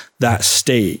that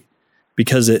state,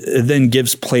 because it then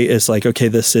gives play. It's like, okay,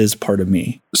 this is part of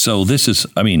me. So this is,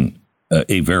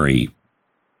 a very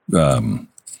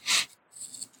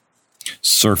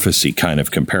surfacey kind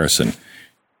of comparison.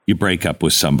 You break up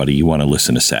with somebody, you want to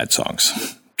listen to sad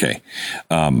songs. Okay.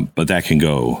 But that can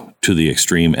go to the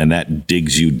extreme, and that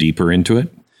digs you deeper into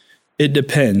it. It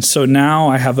depends. So now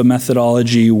I have a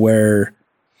methodology where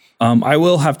I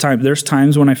will have time. There's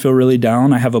times when I feel really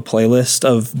down. I have a playlist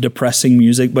of depressing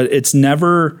music, but it's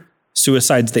never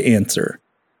suicide's the answer.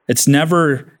 It's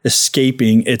never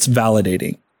escaping. It's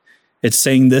validating. It's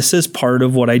saying this is part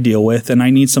of what I deal with and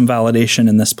I need some validation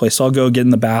in this place. So I'll go get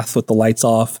in the bath with the lights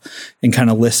off and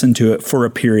kind of listen to it for a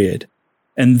period.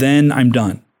 And then I'm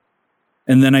done.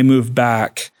 And then I move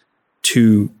back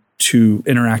to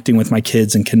interacting with my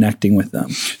kids and connecting with them.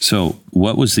 So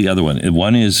what was the other one?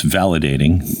 One is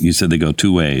validating. You said they go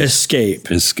two ways. Escape.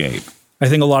 I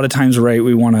think a lot of times, right,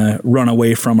 we want to run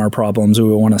away from our problems. We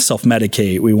want to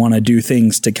self-medicate. We want to do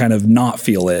things to kind of not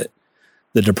feel it,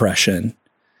 the depression.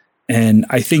 And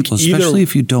I think especially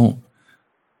if you don't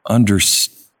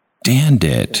understand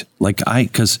it,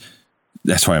 because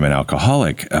that's why I'm an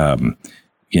alcoholic. I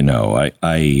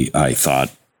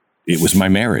thought it was my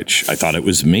marriage. I thought it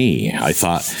was me. I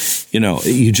thought,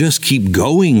 you just keep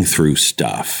going through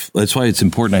stuff. That's why it's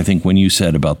important, I think, when you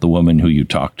said about the woman who you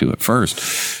talked to at first,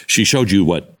 she showed you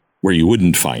where you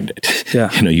wouldn't find it. Yeah.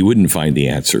 You wouldn't find the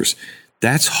answers.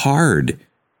 That's hard,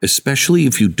 especially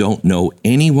if you don't know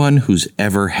anyone who's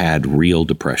ever had real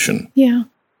depression. Yeah.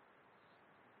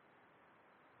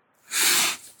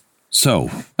 So,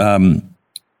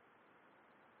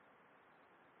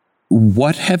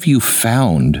 what have you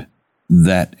found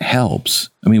that helps?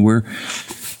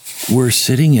 We're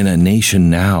sitting in a nation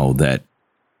now that,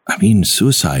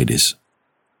 suicide is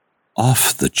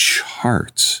off the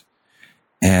charts.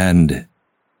 And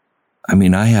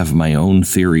I have my own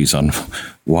theories on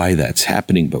why that's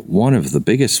happening, but one of the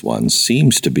biggest ones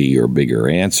seems to be your bigger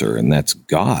answer, and that's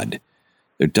God.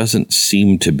 There doesn't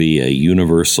seem to be a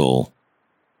universal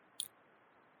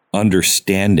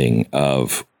understanding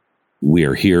of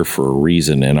we're here for a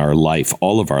reason, and our life,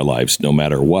 all of our lives, no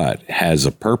matter what, has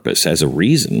a purpose, has a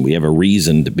reason. We have a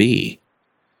reason to be.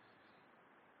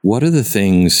 What are the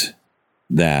things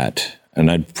that, and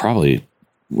I'd probably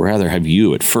rather have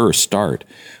you at first start,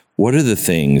 what are the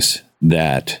things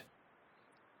that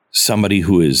somebody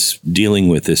who is dealing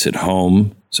with this at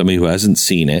home, somebody who hasn't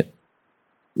seen it,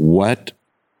 what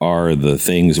are the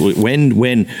things, when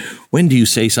do you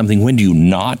say something? When do you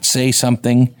not say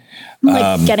something?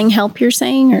 Like getting help, you're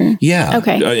saying? Or yeah.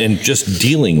 Okay. And just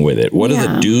dealing with it. What are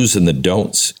the do's and the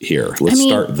don'ts here? Let's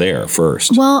start there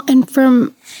first. Well, and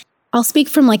I'll speak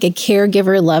from like a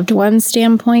caregiver loved one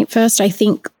standpoint first. I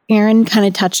think Aaron kind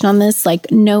of touched on this, like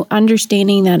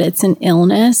understanding that it's an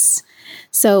illness.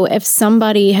 So if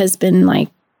somebody has been like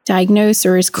diagnosed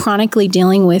or is chronically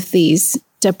dealing with these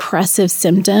depressive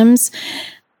symptoms,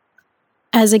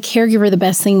 as a caregiver, the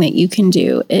best thing that you can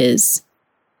do is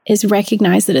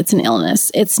recognize that it's an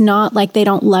illness. It's not like they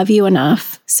don't love you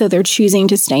enough, so they're choosing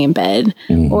to stay in bed,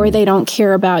 or they don't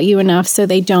care about you enough, so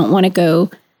they don't want to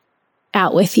go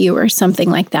out with you or something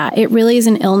like that. It really is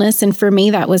an illness. And for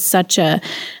me, that was such a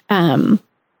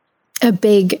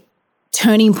big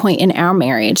turning point in our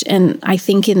marriage. And I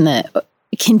think in the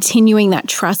continuing that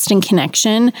trust and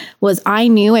connection was, I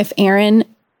knew if Aaron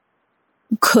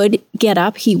could get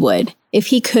up, he would. If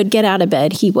he could get out of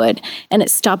bed, he would. And it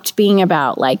stopped being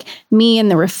about like me and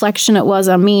the reflection it was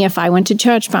on me if I went to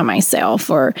church by myself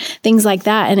or things like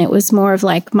that. And it was more of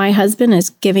like, my husband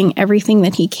is giving everything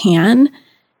that he can,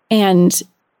 and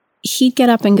he'd get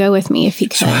up and go with me if he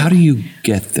could. So how do you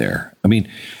get there? I mean,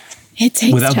 it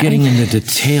takes without time. getting into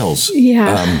details.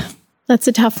 Yeah, that's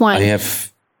a tough one. I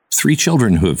have 3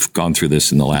 children who have gone through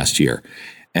this in the last year.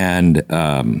 And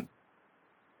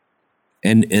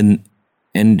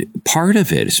part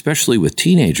of it, especially with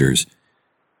teenagers,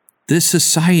 this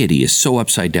society is so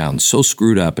upside down, so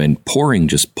screwed up, and pouring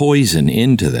just poison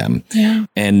into them. Yeah.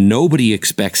 And nobody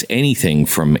expects anything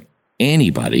from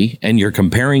anybody. And you're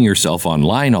comparing yourself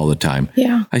online all the time.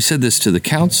 Yeah. I said this to the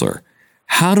counselor.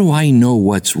 How do I know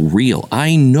what's real?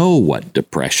 I know what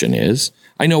depression is.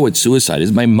 I know what suicide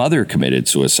is. My mother committed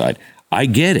suicide. I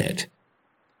get it.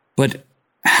 But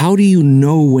how do you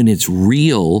know when it's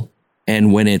real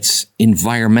and when it's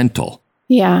environmental?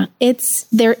 Yeah, it's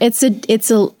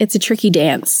a tricky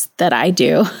dance that I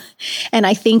do. And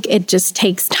I think it just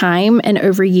takes time. And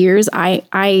over years,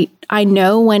 I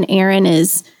know when Aaron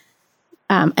is,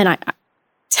 and I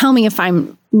tell me if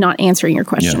I'm not answering your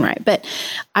question right, but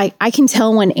I can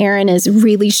tell when Aaron is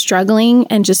really struggling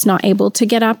and just not able to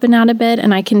get up and out of bed.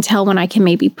 And I can tell when I can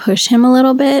maybe push him a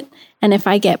little bit. And if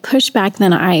I get pushed back,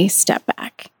 then I step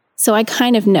back. So I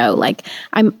kind of know, like,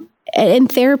 in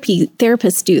therapy,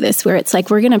 therapists do this where it's like,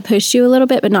 we're going to push you a little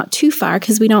bit, but not too far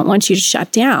because we don't want you to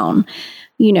shut down,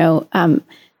 you know?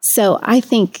 So I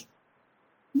think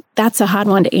that's a hard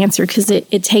one to answer because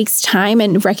it takes time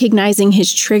and recognizing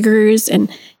his triggers and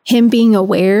him being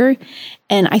aware.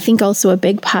 And I think also a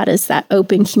big part is that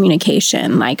open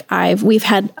communication. Like we've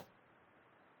had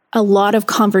a lot of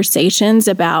conversations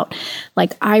about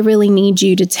like, I really need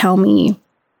you to tell me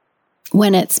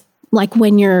when it's like,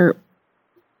 when you're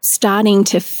starting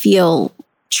to feel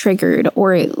triggered,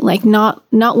 or like not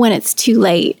when it's too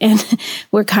late and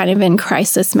we're kind of in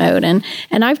crisis mode. And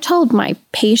I've told my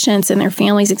patients and their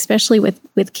families, especially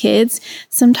with kids,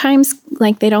 sometimes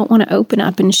like they don't want to open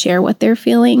up and share what they're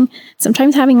feeling.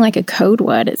 Sometimes having like a code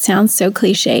word, it sounds so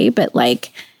cliche, but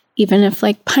like, even if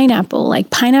like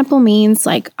pineapple means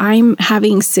like I'm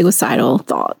having suicidal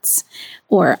thoughts,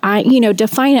 or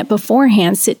define it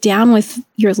beforehand, sit down with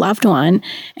your loved one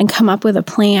and come up with a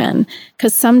plan.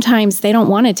 Because sometimes they don't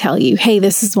want to tell you, hey,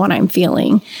 this is what I'm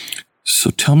feeling. So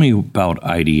tell me about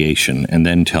ideation, and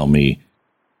then tell me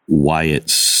why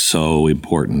it's so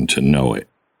important to know it.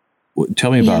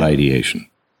 Tell me about ideation.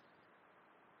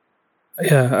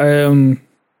 Yeah,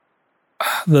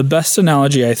 the best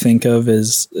analogy I think of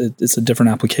is, it's a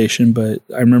different application, but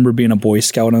I remember being a Boy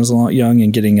Scout when I was young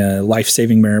and getting a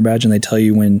life-saving merit badge, and they tell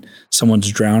you when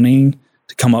someone's drowning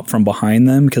to come up from behind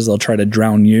them because they'll try to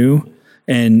drown you.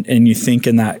 And you think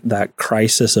in that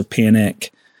crisis of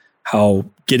panic, how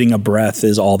getting a breath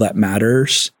is all that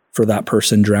matters for that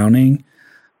person drowning.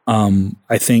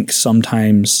 I think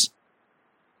sometimes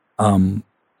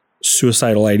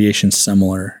suicidal ideation is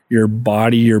similar. Your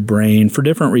body, your brain, for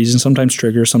different reasons, sometimes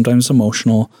trigger, sometimes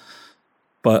emotional,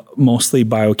 but mostly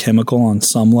biochemical on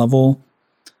some level.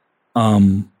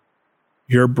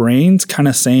 Your brain's kind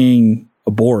of saying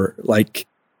abort, like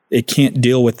it can't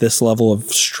deal with this level of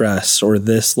stress or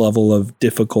this level of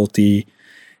difficulty.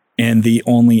 And the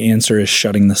only answer is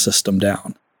shutting the system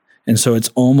down. And so it's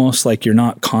almost like you're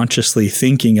not consciously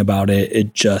thinking about it.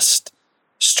 It just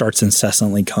starts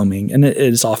incessantly coming. And it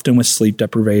is often with sleep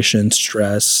deprivation,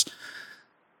 stress.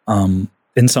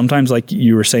 And sometimes, like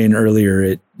you were saying earlier,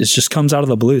 it just comes out of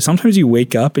the blue. Sometimes you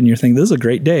wake up and you're thinking, this is a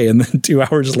great day. And then 2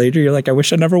 hours later, you're like, I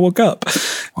wish I never woke up.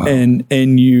 Wow.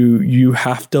 And you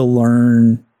have to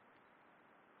learn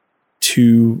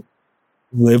to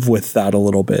live with that a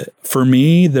little bit. For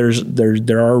me, there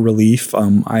are relief.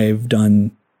 I've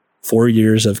done 4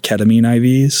 years of ketamine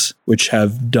IVs, which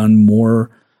have done more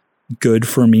good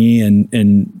for me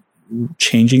and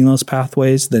changing those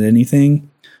pathways than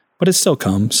anything, but it still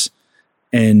comes.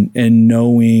 And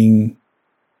knowing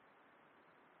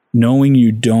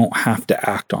you don't have to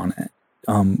act on it.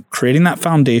 Creating that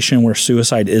foundation where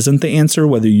suicide isn't the answer,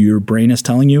 whether your brain is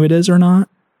telling you it is or not,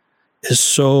 is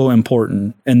so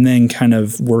important. And then kind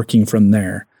of working from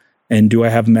there. And do I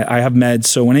have I have meds?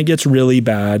 So when it gets really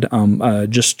bad,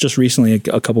 just recently,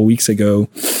 a couple weeks ago,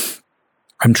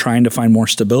 I'm trying to find more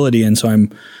stability. And so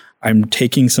I'm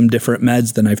taking some different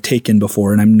meds than I've taken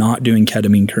before, and I'm not doing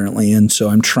ketamine currently. And so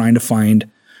I'm trying to find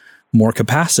more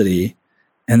capacity.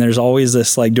 And there's always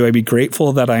this, like, do I be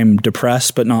grateful that I'm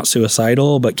depressed but not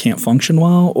suicidal but can't function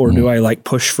well? Or do I like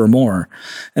push for more?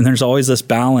 And there's always this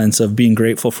balance of being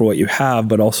grateful for what you have,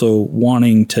 but also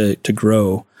wanting to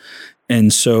grow.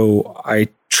 And so I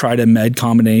tried a med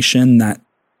combination that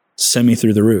sent me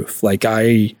through the roof. Like,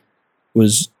 I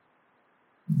was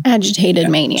agitated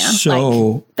mania.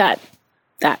 So like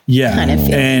that kind of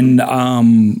feeling. And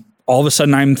all of a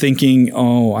sudden I'm thinking,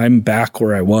 oh, I'm back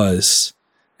where I was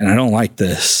and I don't like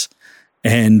this.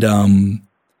 And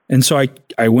so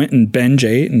I went and binge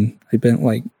ate, and I spent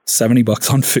like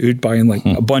 $70 on food, buying like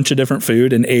a bunch of different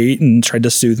food, and ate and tried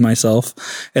to soothe myself.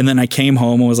 And then I came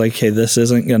home and was like, hey, this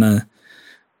isn't gonna,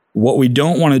 what we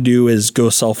don't want to do is go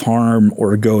self-harm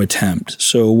or go attempt.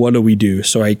 So what do?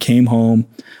 So I came home,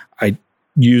 I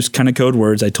used kind of code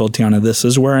words. I told Teana, this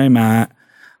is where I'm at.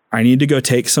 I need to go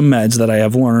take some meds that I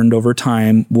have learned over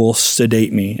time will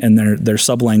sedate me. And they're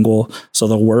sublingual, so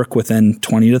they'll work within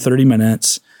 20 to 30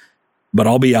 minutes, but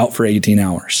I'll be out for 18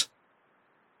 hours.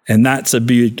 And that's a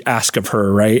big ask of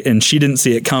her, right? And she didn't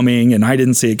see it coming, and I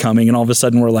didn't see it coming. And all of a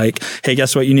sudden we're like, hey,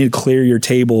 guess what? You need to clear your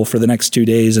table for the next 2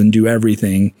 days and do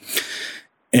everything.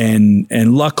 And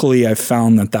luckily I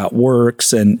found that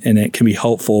works and it can be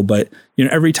helpful, but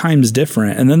every time is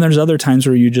different. And then there's other times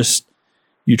where you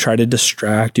try to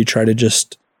distract, you try to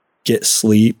just get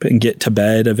sleep and get to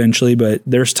bed eventually. But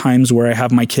there's times where I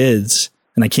have my kids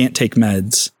and I can't take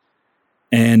meds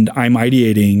and I'm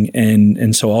ideating.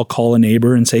 And so I'll call a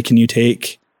neighbor and say, can you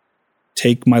take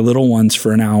my little ones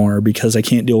for an hour because I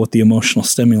can't deal with the emotional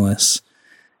stimulus,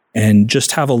 and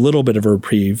just have a little bit of a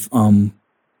reprieve.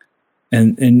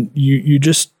 And you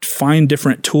just find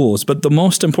different tools. But the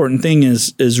most important thing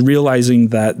is realizing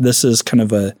that this is kind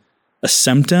of a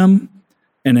symptom,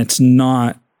 and it's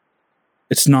not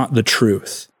the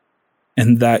truth.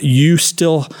 And that you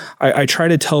still, I try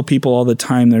to tell people all the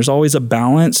time, there's always a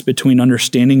balance between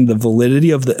understanding the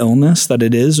validity of the illness, that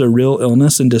it is a real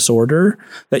illness and disorder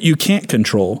that you can't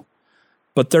control.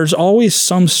 But there's always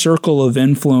some circle of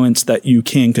influence that you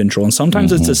can control. And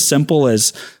sometimes it's as simple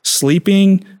as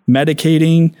sleeping,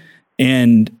 medicating,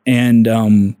 and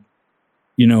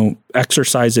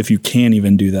exercise if you can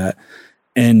even do that,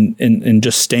 and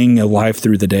just staying alive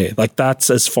through the day. Like, that's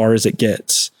as far as it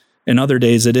gets. In other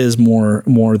days it is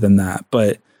more than that,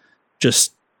 but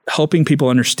just helping people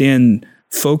understand,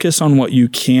 focus on what you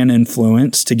can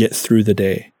influence to get through the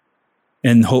day,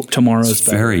 and hope tomorrow's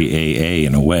better. Very AA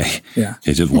in a way. Yeah.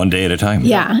 It's just one day at a time.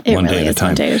 Yeah, it one really day is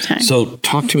one day at a time. So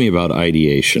talk to me about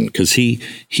ideation, because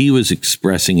he was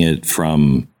expressing it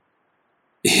from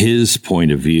his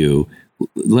point of view.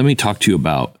 Let me talk to you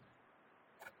about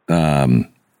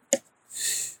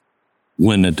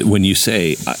when you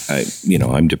say,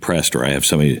 I'm depressed or I have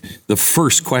something, the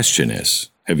first question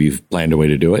is, have you planned a way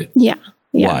to do it? Yeah.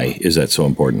 Why is that so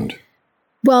important?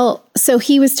 Well, so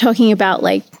he was talking about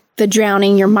like the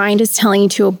drowning, your mind is telling you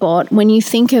to abort. When you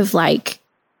think of like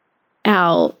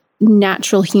our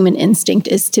natural human instinct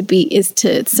is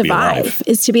to survive,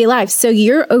 is to be alive. So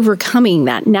you're overcoming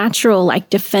that natural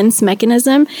like defense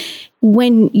mechanism.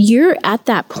 When you're at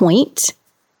that point,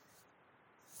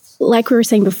 like we were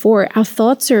saying before, our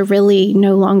thoughts are really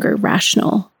no longer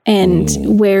rational. And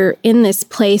we're in this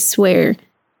place where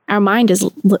our mind is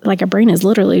like, our brain is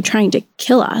literally trying to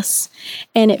kill us.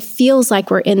 And it feels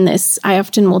like we're in this, I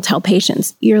often will tell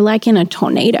patients, you're like in a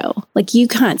tornado. Like, you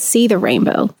can't see the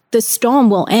rainbow. The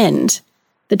storm will end.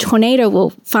 The tornado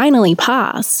will finally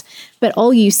pass. But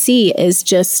all you see is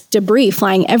just debris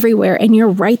flying everywhere. And you're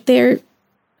right there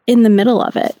in the middle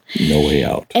of it. No way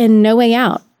out. And no way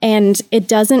out. And it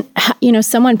doesn't,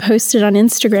 someone posted on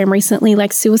Instagram recently,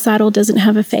 like, suicidal doesn't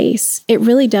have a face. It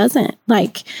really doesn't.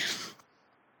 Like,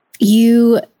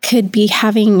 you could be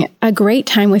having a great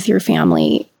time with your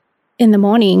family in the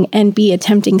morning and be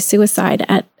attempting suicide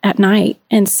at night.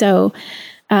 And so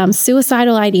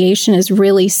suicidal ideation is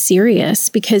really serious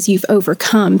because you've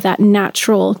overcome that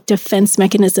natural defense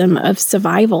mechanism of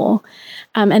survival.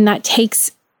 And that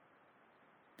takes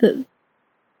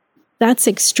that's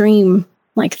extreme,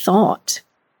 like, thought.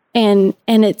 And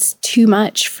it's too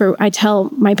much I tell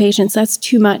my patients, that's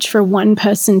too much for one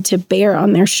person to bear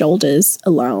on their shoulders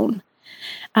alone.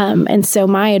 And so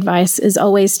my advice is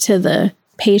always to the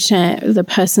patient, the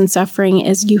person suffering,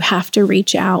 is you have to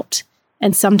reach out.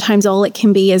 And sometimes all it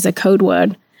can be is a code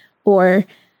word or,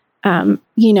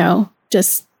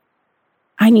 just,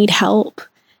 I need help.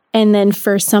 And then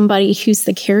for somebody who's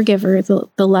the caregiver,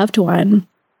 the loved one,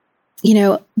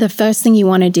 the first thing you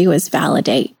want to do is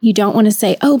validate. You don't want to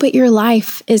say, oh, but your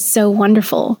life is so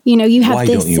wonderful. You have Why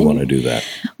this. Why don't you want to do that?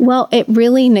 Well, it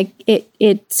really,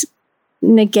 it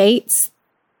negates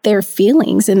their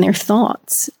feelings and their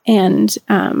thoughts. And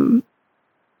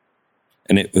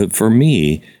for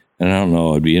me, and I don't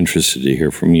know, I'd be interested to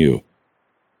hear from you.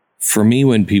 For me,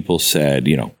 when people said,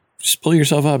 just pull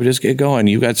yourself up, just get going,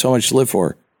 you've got so much to live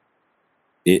for.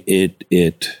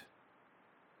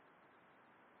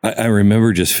 I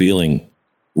remember just feeling,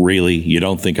 really, you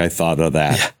don't think I thought of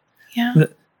that? Yeah.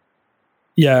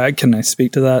 Yeah. Can I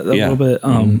speak to that a little bit?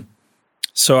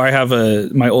 So I have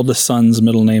my oldest son's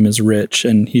middle name is Rich,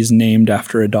 and he's named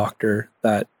after a doctor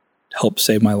that helped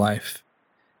save my life.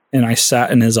 And I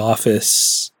sat in his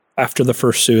office after the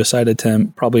first suicide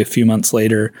attempt, probably a few months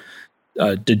later,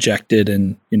 dejected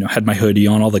and, had my hoodie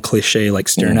on, all the cliche, like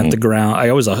staring at the ground.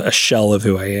 I was a shell of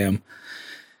who I am.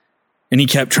 And he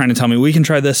kept trying to tell me, we can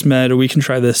try this med or we can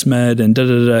try this med and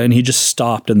da-da-da. And he just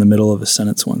stopped in the middle of a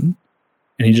sentence and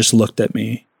he just looked at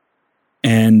me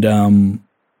and,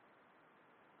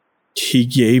 he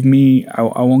gave me, I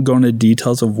won't go into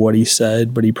details of what he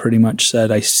said, but he pretty much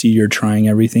said, I see you're trying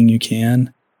everything you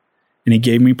can. And he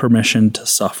gave me permission to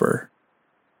suffer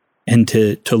and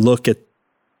to look at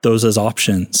those as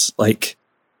options, like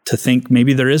to think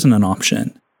maybe there isn't an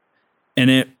option.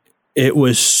 And it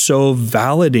was so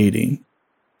validating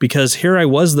because here I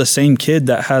was, the same kid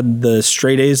that had the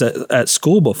straight A's at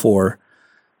school before.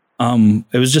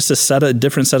 It was just a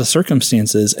different set of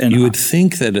circumstances. And you would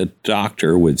think that a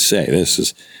doctor would say, this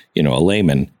is, a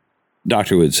layman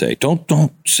doctor would say,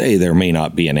 don't say there may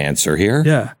not be an answer here.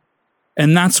 Yeah.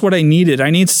 And that's what I needed. I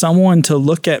need someone to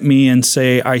look at me and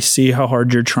say, I see how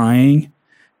hard you're trying.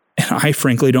 And I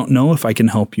frankly don't know if I can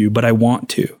help you, but I want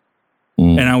to.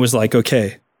 And I was like,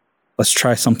 okay, let's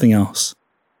try something else.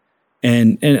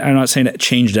 And I'm not saying it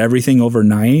changed everything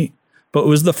overnight, but it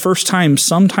was the first time.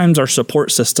 Sometimes our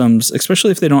support systems,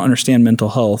 especially if they don't understand mental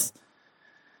health,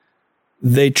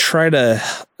 they try to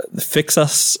fix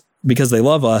us because they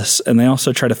love us. And they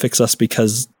also try to fix us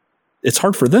because it's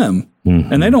hard for them.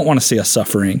 And they don't want to see us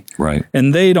suffering. Right.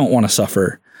 And they don't want to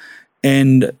suffer.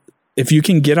 And if you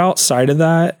can get outside of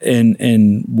that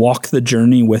and walk the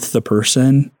journey with the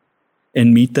person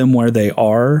and meet them where they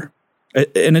are,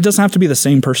 and it doesn't have to be the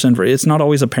same person. It's not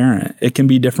always a parent. It can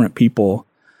be different people.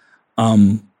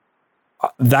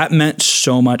 That meant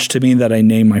so much to me that I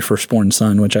named my firstborn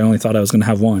son, which I only thought I was going to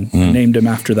have one. I named him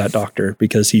after that doctor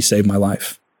because he saved my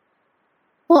life.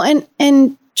 Well,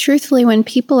 and truthfully, when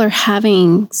people are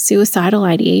having suicidal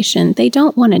ideation, they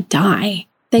don't want to die.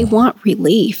 They want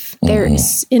relief. They're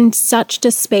in such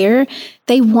despair.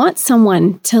 They want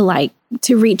someone to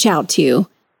reach out to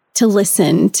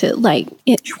listen to,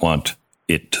 it. You want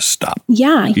it to stop.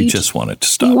 Yeah. You just want it to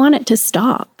stop. You want it to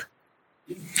stop.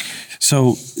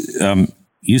 So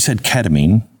you said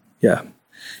ketamine. Yeah.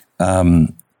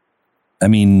 I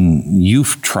mean,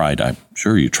 you've tried, I'm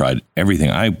sure you tried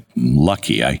everything. I'm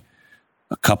lucky. A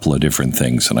couple of different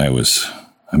things. And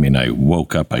I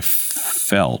woke up, I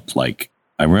felt like,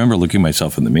 I remember looking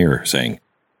myself in the mirror saying,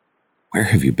 where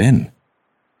have you been?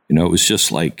 It was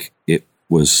just like, it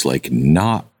was like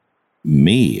not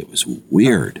me. It was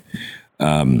weird.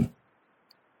 But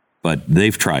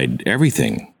they've tried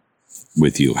everything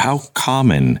with you. How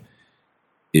common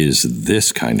is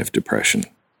this kind of depression?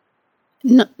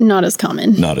 Not as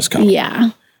common. Not as common. Yeah.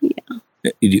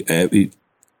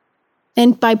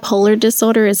 And bipolar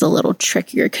disorder is a little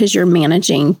trickier because you're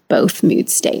managing both mood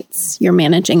states. You're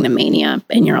managing the mania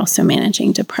and you're also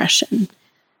managing depression.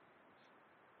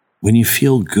 When you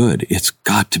feel good, it's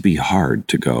got to be hard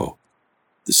to go.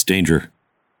 This danger.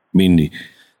 I mean,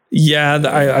 Yeah,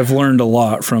 I've learned a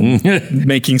lot from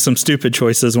making some stupid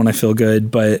choices when I feel good,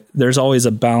 but there's always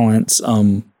a balance.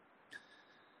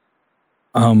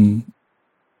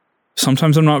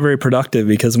 Sometimes I'm not very productive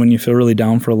because when you feel really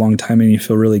down for a long time and you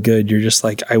feel really good, you're just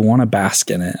like, I want to bask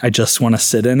in it. I just want to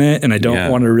sit in it, and I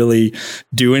don't want to really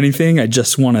do anything. I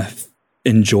just want to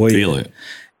enjoy it.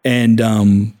 And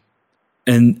then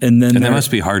that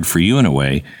must be hard for you in a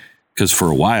way, because for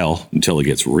a while, until it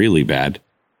gets really bad,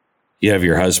 you have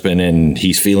your husband and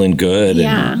he's feeling good.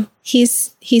 Yeah. And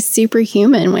he's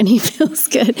superhuman when he feels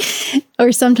good.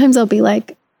 Or sometimes I'll be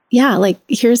like, yeah, like,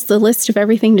 here's the list of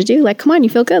everything to do. Like, come on, you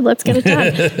feel good. Let's get it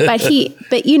done.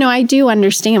 But I do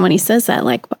understand when he says that,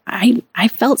 like, I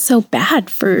felt so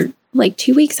bad for like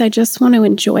 2 weeks. I just want to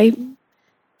enjoy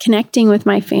connecting with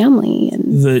my family.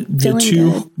 And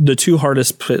the two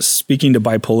hardest, speaking to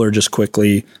bipolar just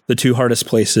quickly, the two hardest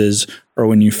places are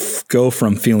when you go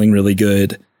from feeling really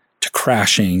good to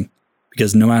crashing,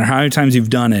 because no matter how many times you've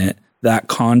done it, that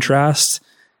contrast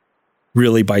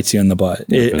really bites you in the butt.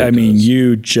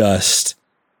 You just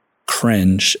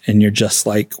cringe and you're just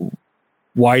like,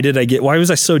 why was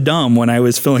I so dumb when I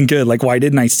was feeling good? Like, why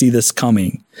didn't I see this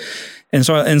coming? And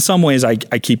so in some ways I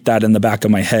keep that in the back of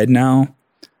my head now.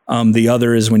 The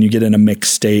other is when you get in a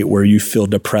mixed state where you feel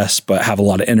depressed, but have a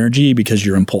lot of energy because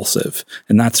you're impulsive.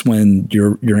 And that's when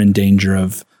you're in danger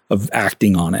of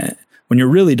acting on it. When you're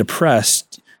really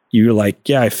depressed, you're like,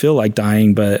 yeah, I feel like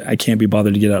dying, but I can't be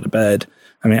bothered to get out of bed.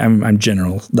 I mean, I'm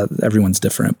general, that everyone's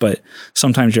different, but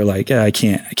sometimes you're like, yeah, I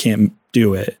can't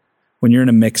do it. When you're in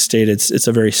a mixed state, it's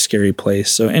a very scary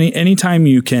place. So anytime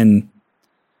you can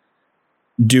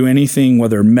do anything,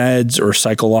 whether meds or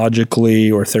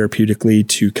psychologically or therapeutically,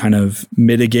 to kind of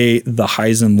mitigate the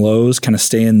highs and lows, kind of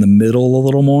stay in the middle a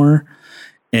little more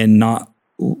and not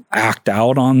act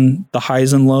out on the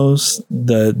highs and lows,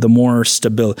 the more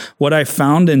stability. What I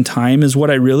found in time is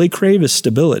what I really crave is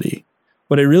stability.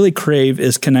 What I really crave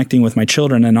is connecting with my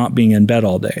children and not being in bed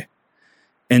all day.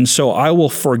 And so I will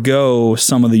forego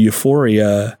some of the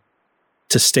euphoria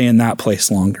to stay in that place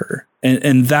longer.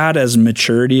 And that, as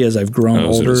maturity, as I've grown older. I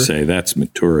was going to say, that's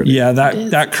maturity. Yeah,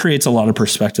 that creates a lot of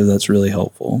perspective that's really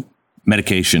helpful.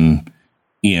 Medication,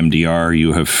 EMDR,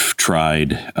 you have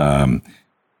tried.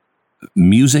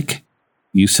 Music,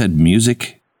 you said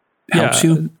music helps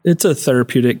you? It's a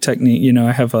therapeutic technique.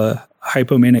 I have a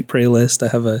hypomanic playlist. I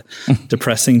have a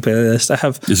depressing playlist.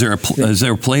 Is there a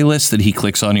playlist that he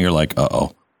clicks on and you're like,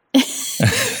 uh-oh?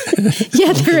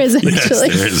 Yeah, there is actually.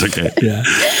 Yes, there is. Okay. Yeah.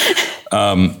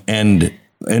 And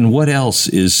what else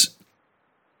is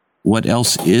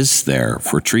there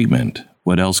for treatment?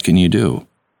 What else can you do?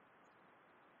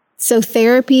 So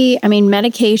therapy,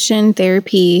 medication,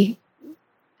 therapy,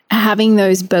 having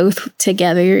those both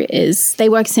together they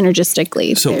work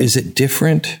synergistically. So is it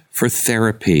different for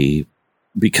therapy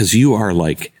because you are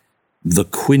like the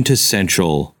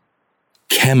quintessential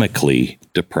chemically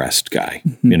depressed guy?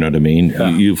 You know what I mean?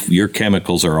 Yeah. Your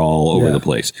chemicals are all over the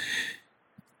place.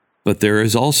 But there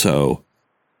is also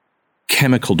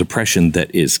chemical depression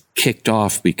that is kicked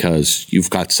off because you've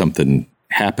got something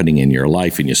happening in your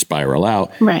life and you spiral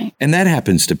out. Right. And that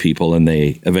happens to people and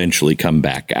they eventually come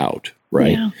back out.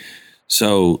 Right. Yeah.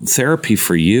 So therapy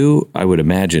for you, I would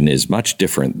imagine, is much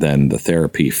different than the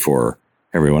therapy for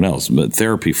everyone else. But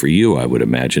therapy for you, I would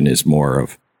imagine, is more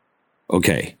of,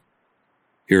 okay,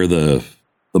 here are the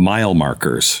mile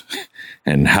markers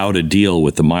and how to deal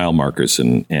with the mile markers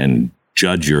and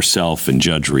judge yourself and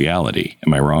judge reality.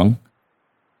 Am I wrong?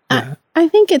 I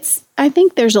think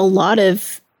there's a lot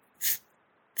of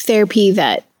therapy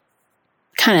that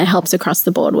kind of helps across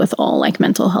the board with all like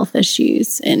mental health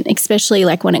issues, and especially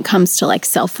like when it comes to like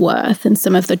self-worth and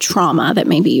some of the trauma that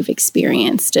maybe you've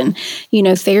experienced. And,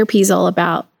 therapy is all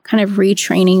about kind of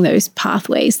retraining those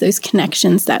pathways, those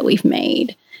connections that we've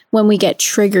made when we get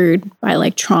triggered by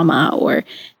like trauma or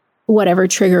whatever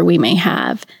trigger we may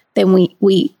have. Then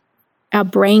our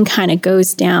brain kind of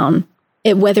goes down,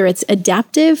 whether it's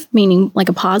adaptive, meaning like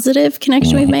a positive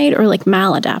connection we've made, or like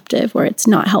maladaptive, where it's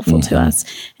not helpful to us,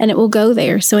 and it will go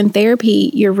there. So in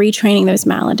therapy, you're retraining those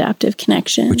maladaptive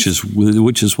connections, which is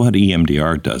what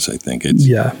EMDR does. I think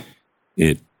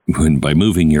by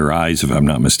moving your eyes, if I'm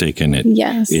not mistaken,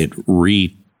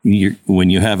 when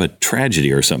you have a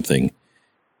tragedy or something,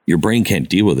 your brain can't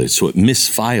deal with it, so it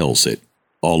misfiles it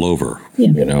all over,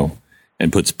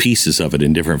 and puts pieces of it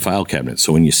in different file cabinets.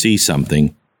 So when you see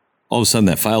something, all of a sudden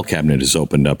that file cabinet is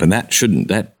opened up, and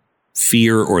that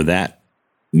fear or that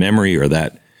memory or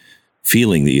that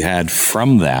feeling that you had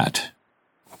from that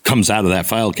comes out of that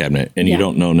file cabinet, and you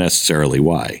don't know necessarily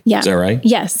why. Yeah. Is that right?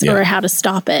 Yes. Yeah. Or how to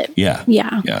stop it. Yeah.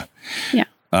 Yeah. Yeah. Yeah.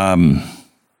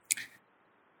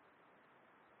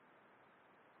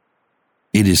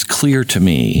 it is clear to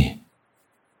me.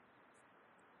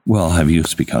 Well, have you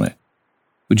speak on it?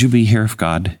 Would you be here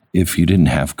if you didn't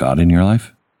have God in your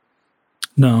life?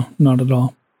 No, not at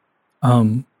all.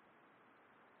 I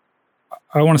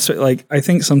want to say, like, I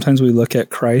think sometimes we look at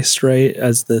Christ, right,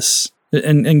 as this,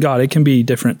 and God, it can be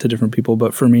different to different people,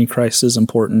 but for me, Christ is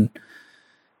important.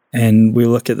 And we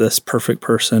look at this perfect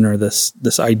person or this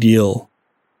ideal.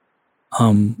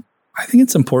 I think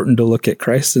it's important to look at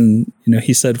Christ, and,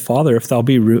 he said, Father, if thou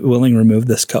be willing, remove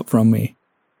this cup from me.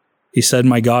 He said,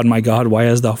 my God, why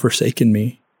hast thou forsaken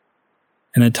me?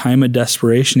 In a time of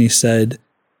desperation, he said,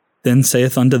 then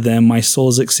saith unto them, my soul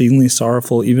is exceedingly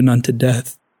sorrowful, even unto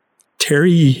death.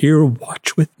 Tarry ye here,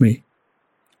 watch with me.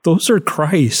 Those are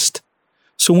Christ.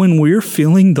 So when we're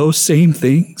feeling those same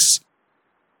things,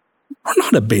 we're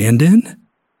not abandoned.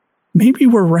 Maybe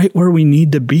we're right where we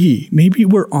need to be. Maybe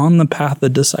we're on the path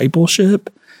of discipleship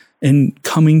and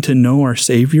coming to know our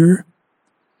Savior.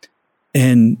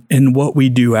 And what we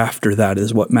do after that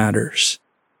is what matters.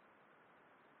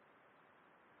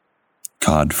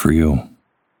 God for you.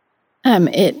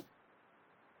 It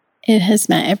has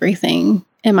meant everything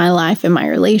in my life, in my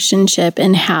relationship,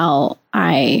 and how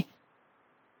I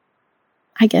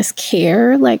guess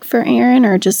care like for Aaron,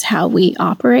 or just how we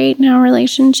operate in our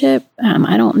relationship.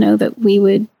 I don't know that we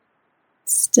would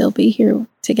still be here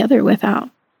together without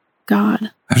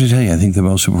God. I have to tell you, I think the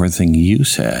most important thing you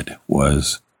said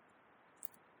was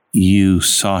you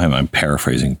saw him, I'm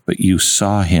paraphrasing, but you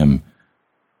saw him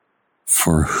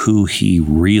for who he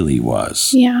really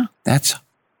was. Yeah. That's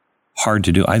hard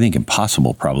to do. I think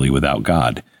impossible probably without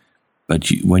God. But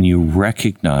when you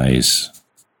recognize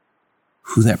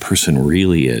who that person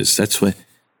really is, that's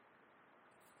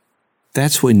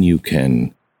when you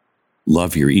can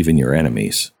love even your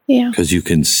enemies. Yeah. Because you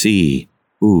can see,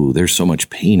 there's so much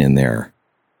pain in there,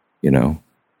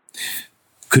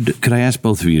 Could I ask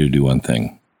both of you to do one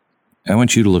thing? I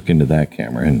want you to look into that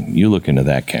camera, and you look into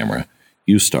that camera.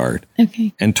 You start.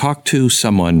 Okay. And talk to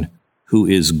someone who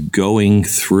is going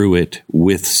through it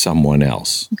with someone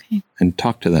else. Okay. And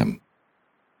talk to them.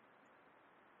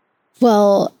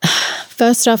 Well,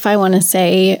 first off, I want to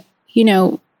say,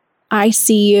 I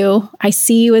see you. I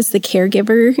see you as the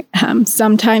caregiver.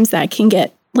 Sometimes that can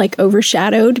get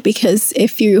overshadowed, because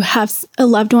if you have a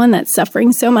loved one that's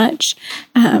suffering so much,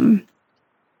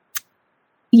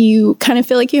 you kind of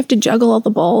feel like you have to juggle all the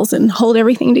balls and hold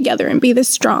everything together and be the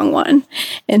strong one.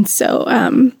 And so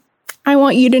I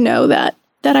want you to know that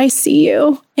I see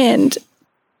you, and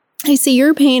I see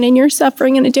your pain and your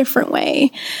suffering in a different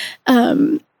way.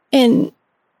 And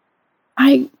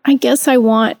I guess I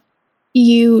want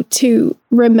you to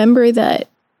remember that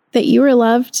you are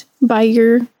loved by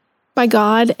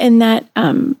God, and that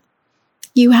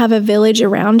you have a village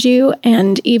around you.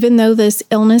 And even though this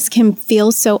illness can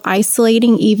feel so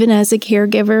isolating, even as a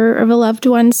caregiver of a loved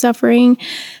one suffering,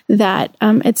 that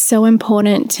it's so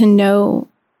important to know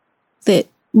that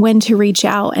when to reach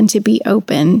out and to be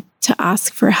open to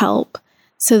ask for help,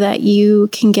 so that you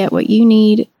can get what you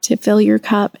need to fill your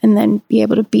cup, and then be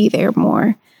able to be there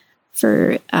more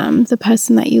for the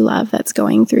person that you love that's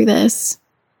going through this.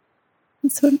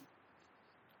 That's what.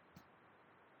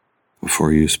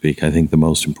 Before you speak, I think the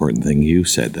most important thing you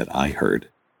said that I heard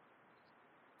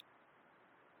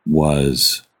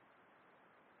was,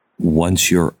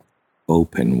 once you're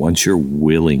open, once you're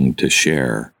willing to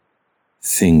share,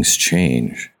 things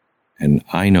change. And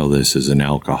I know this as an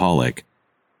alcoholic.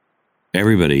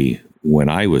 Everybody, when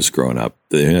I was growing up,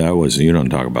 you don't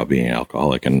talk about being an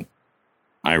alcoholic, and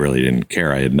I really didn't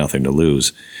care. I had nothing to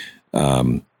lose.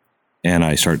 And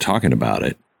I started talking about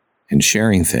it and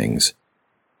sharing things.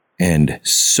 And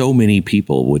so many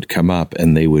people would come up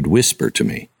and they would whisper to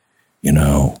me,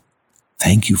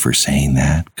 thank you for saying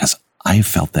that, because I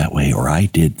felt that way, or I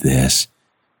did this.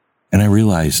 And I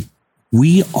realized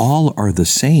we all are the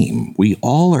same. We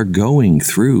all are going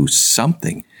through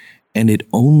something, and it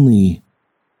only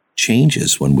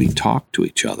changes when we talk to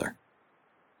each other.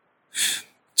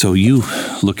 So you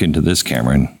look into this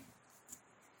camera and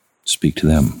speak to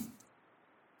them.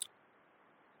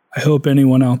 I hope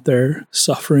anyone out there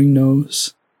suffering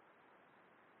knows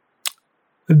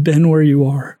I've been where you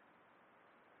are.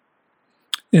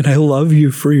 And I love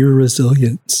you for your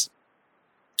resilience.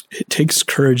 It takes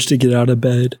courage to get out of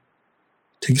bed.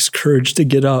 It takes courage to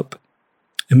get up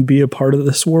and be a part of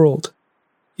this world,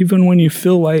 even when you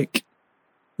feel like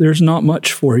there's not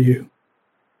much for you.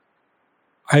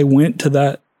 I went to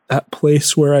that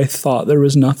place where I thought there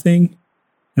was nothing,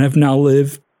 and I've now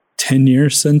lived 10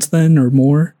 years since then or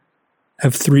more. I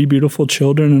have 3 beautiful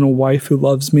children and a wife who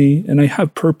loves me, and I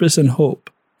have purpose and hope.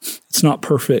 It's not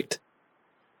perfect,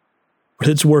 but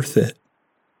it's worth it.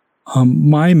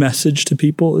 My message to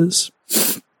people is,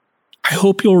 I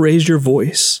hope you'll raise your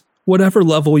voice, whatever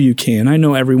level you can. I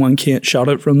know everyone can't shout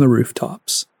it from the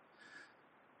rooftops.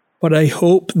 But I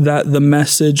hope that the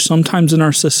message, sometimes in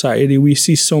our society, we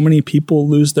see so many people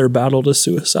lose their battle to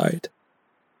suicide.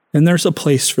 And there's a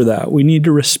place for that. We need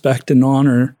to respect and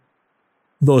honor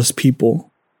those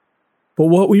people. But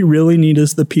what we really need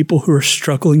is the people who are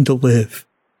struggling to live,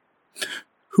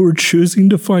 who are choosing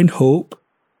to find hope,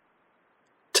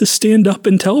 to stand up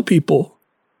and tell people,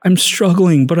 I'm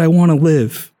struggling, but I want to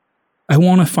live. I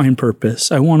want to find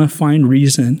purpose. I want to find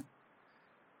reason.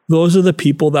 Those are the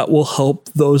people that will help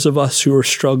those of us who are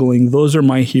struggling. Those are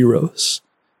my heroes.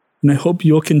 And I hope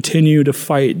you'll continue to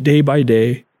fight day by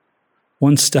day,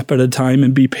 one step at a time,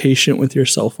 and be patient with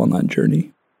yourself on that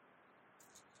journey.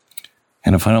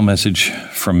 And a final message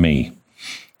from me.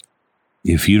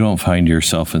 If you don't find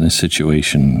yourself in the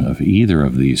situation of either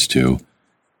of these two,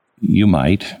 you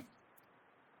might,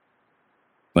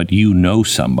 but you know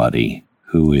somebody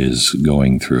who is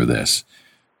going through this.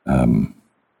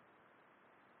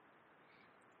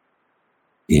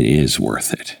 It is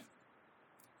worth it.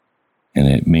 And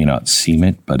it may not seem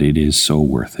it, but it is so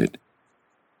worth it.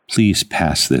 Please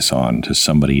pass this on to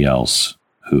somebody else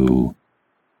who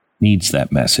needs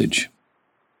that message.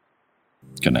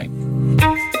 Good night.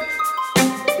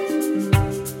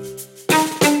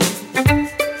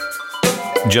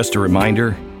 Just a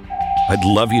reminder, I'd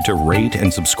love you to rate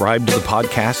and subscribe to the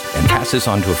podcast and pass this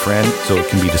on to a friend so it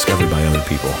can be discovered by other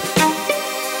people.